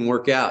didn't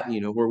work out,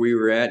 where we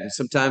were at. And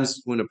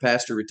sometimes when a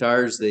pastor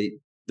retires, the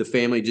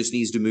family just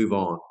needs to move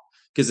on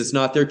because it's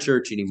not their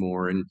church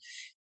anymore. And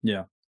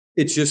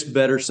it's just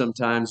better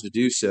sometimes to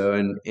do so.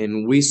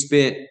 And we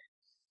spent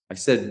I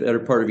said, better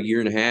part of a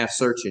year and a half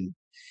searching.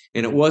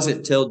 And it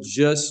wasn't till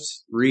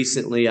just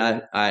recently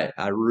I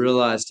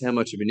realized how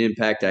much of an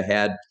impact I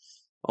had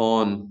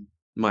on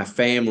my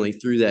family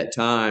through that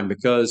time,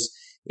 because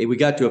we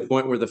got to a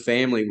point where the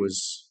family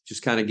was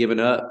just kind of giving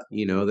up.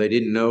 They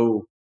didn't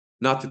know,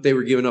 not that they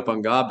were giving up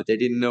on God, but they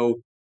didn't know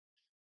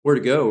where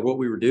to go or what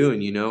we were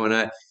doing,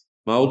 and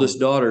my oldest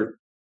daughter,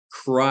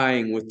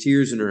 crying with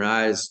tears in her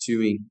eyes to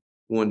me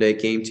one day,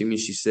 came to me.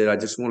 She said, I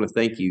just want to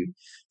thank you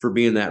for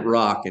being that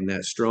rock and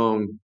that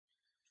strong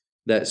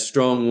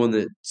one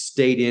that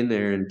stayed in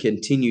there and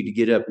continued to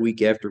get up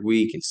week after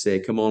week and say,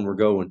 come on, we're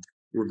going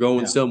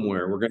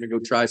somewhere. We're going to go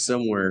try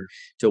somewhere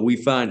till we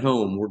find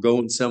home. We're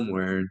going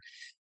somewhere. And,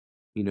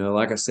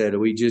 like I said,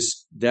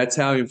 that's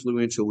how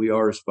influential we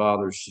are as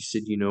fathers. She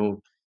said,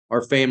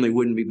 our family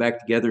wouldn't be back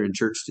together in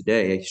church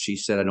today. She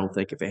said, I don't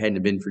think if it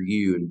hadn't been for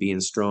you and being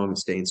strong and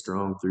staying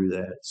strong through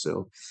that.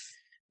 So,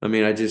 I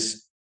mean,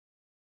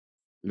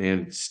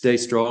 man, stay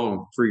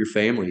strong for your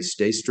family.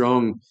 Stay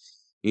strong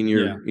in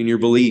your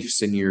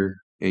beliefs and your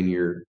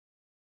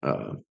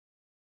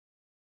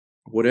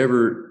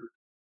whatever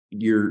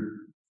your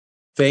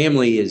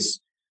family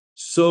is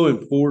so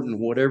important.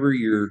 Whatever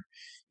you're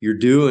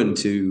doing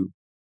to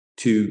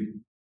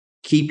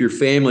keep your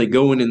family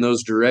going in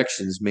those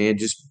directions, man,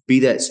 just be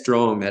that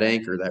strong, that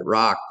anchor, that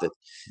rock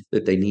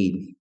that they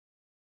need.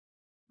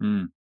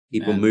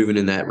 People moving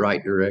in that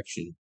right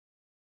direction.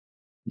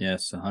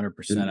 Yes,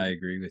 100%. I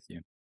agree with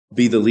you.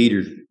 Be the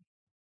leader.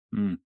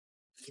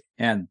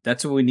 And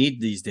that's what we need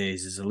these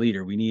days is a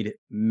leader. We need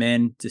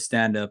men to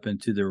stand up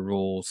into their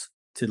roles,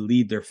 to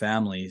lead their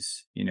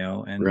families,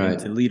 and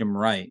to lead them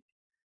right.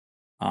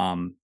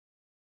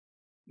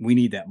 We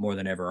need that more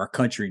than ever. Our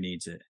country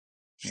needs it.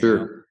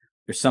 Sure.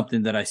 There's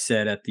something that I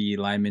said at the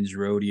Lineman's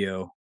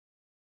Rodeo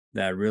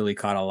that really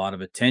caught a lot of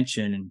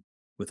attention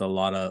with a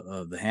lot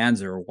of the hands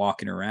that are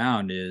walking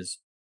around is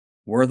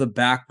we're the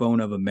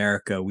backbone of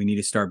America. We need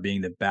to start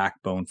being the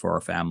backbone for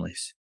our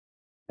families.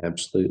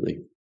 Absolutely.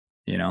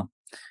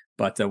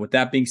 But with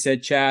that being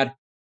said, Chad,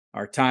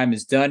 our time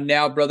is done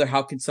now, brother.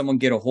 How can someone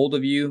get a hold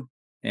of you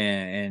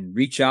and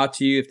reach out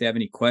to you if they have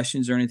any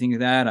questions or anything like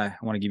that? I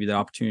want to give you the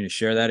opportunity to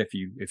share that if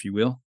you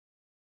will.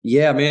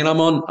 Yeah, man,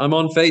 I'm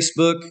on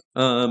Facebook.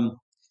 I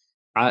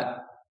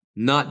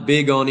not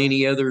big on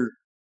any other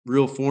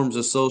real forms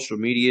of social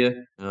media.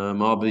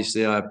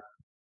 Obviously I'm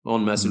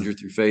on Messenger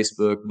through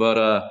Facebook,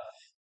 but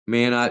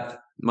man,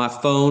 my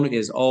phone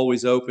is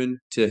always open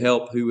to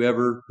help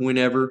whoever,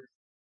 whenever.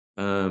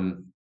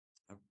 Phone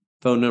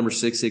number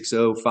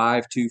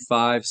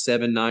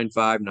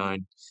 660-525-7959.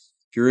 If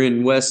you're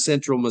in West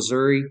Central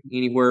Missouri,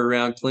 anywhere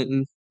around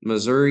Clinton,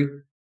 Missouri,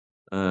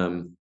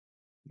 man,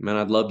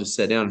 I'd love to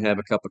sit down and have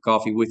a cup of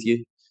coffee with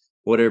you.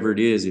 Whatever it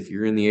is, if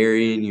you're in the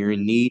area and you're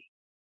in need,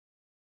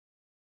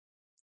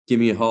 give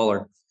me a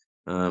holler.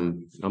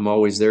 I'm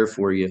always there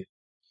for you.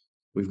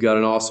 We've got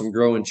an awesome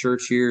growing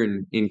church here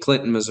in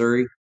Clinton,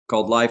 Missouri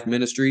called Life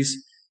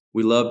Ministries.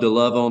 We love to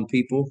love on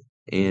people.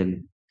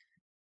 And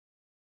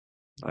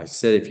like I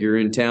said, if you're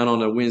in town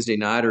on a Wednesday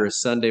night or a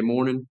Sunday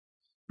morning,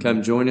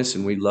 come join us,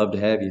 and we'd love to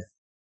have you.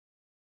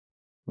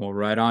 Well,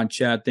 right on,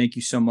 Chad. Thank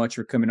you so much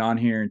for coming on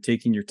here and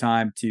taking your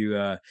time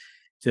to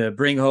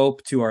bring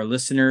hope to our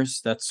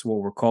listeners. That's what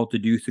we're called to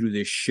do through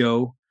this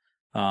show,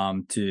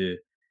 to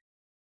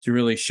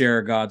really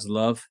share God's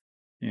love,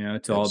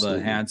 to all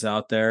the hands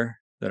out there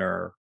that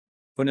are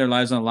putting their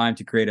lives on the line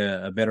to create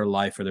a better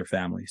life for their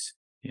families.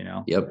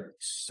 Yep.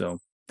 So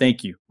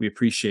thank you. We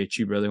appreciate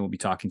you, brother. We'll be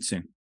talking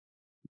soon.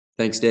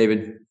 Thanks,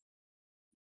 David.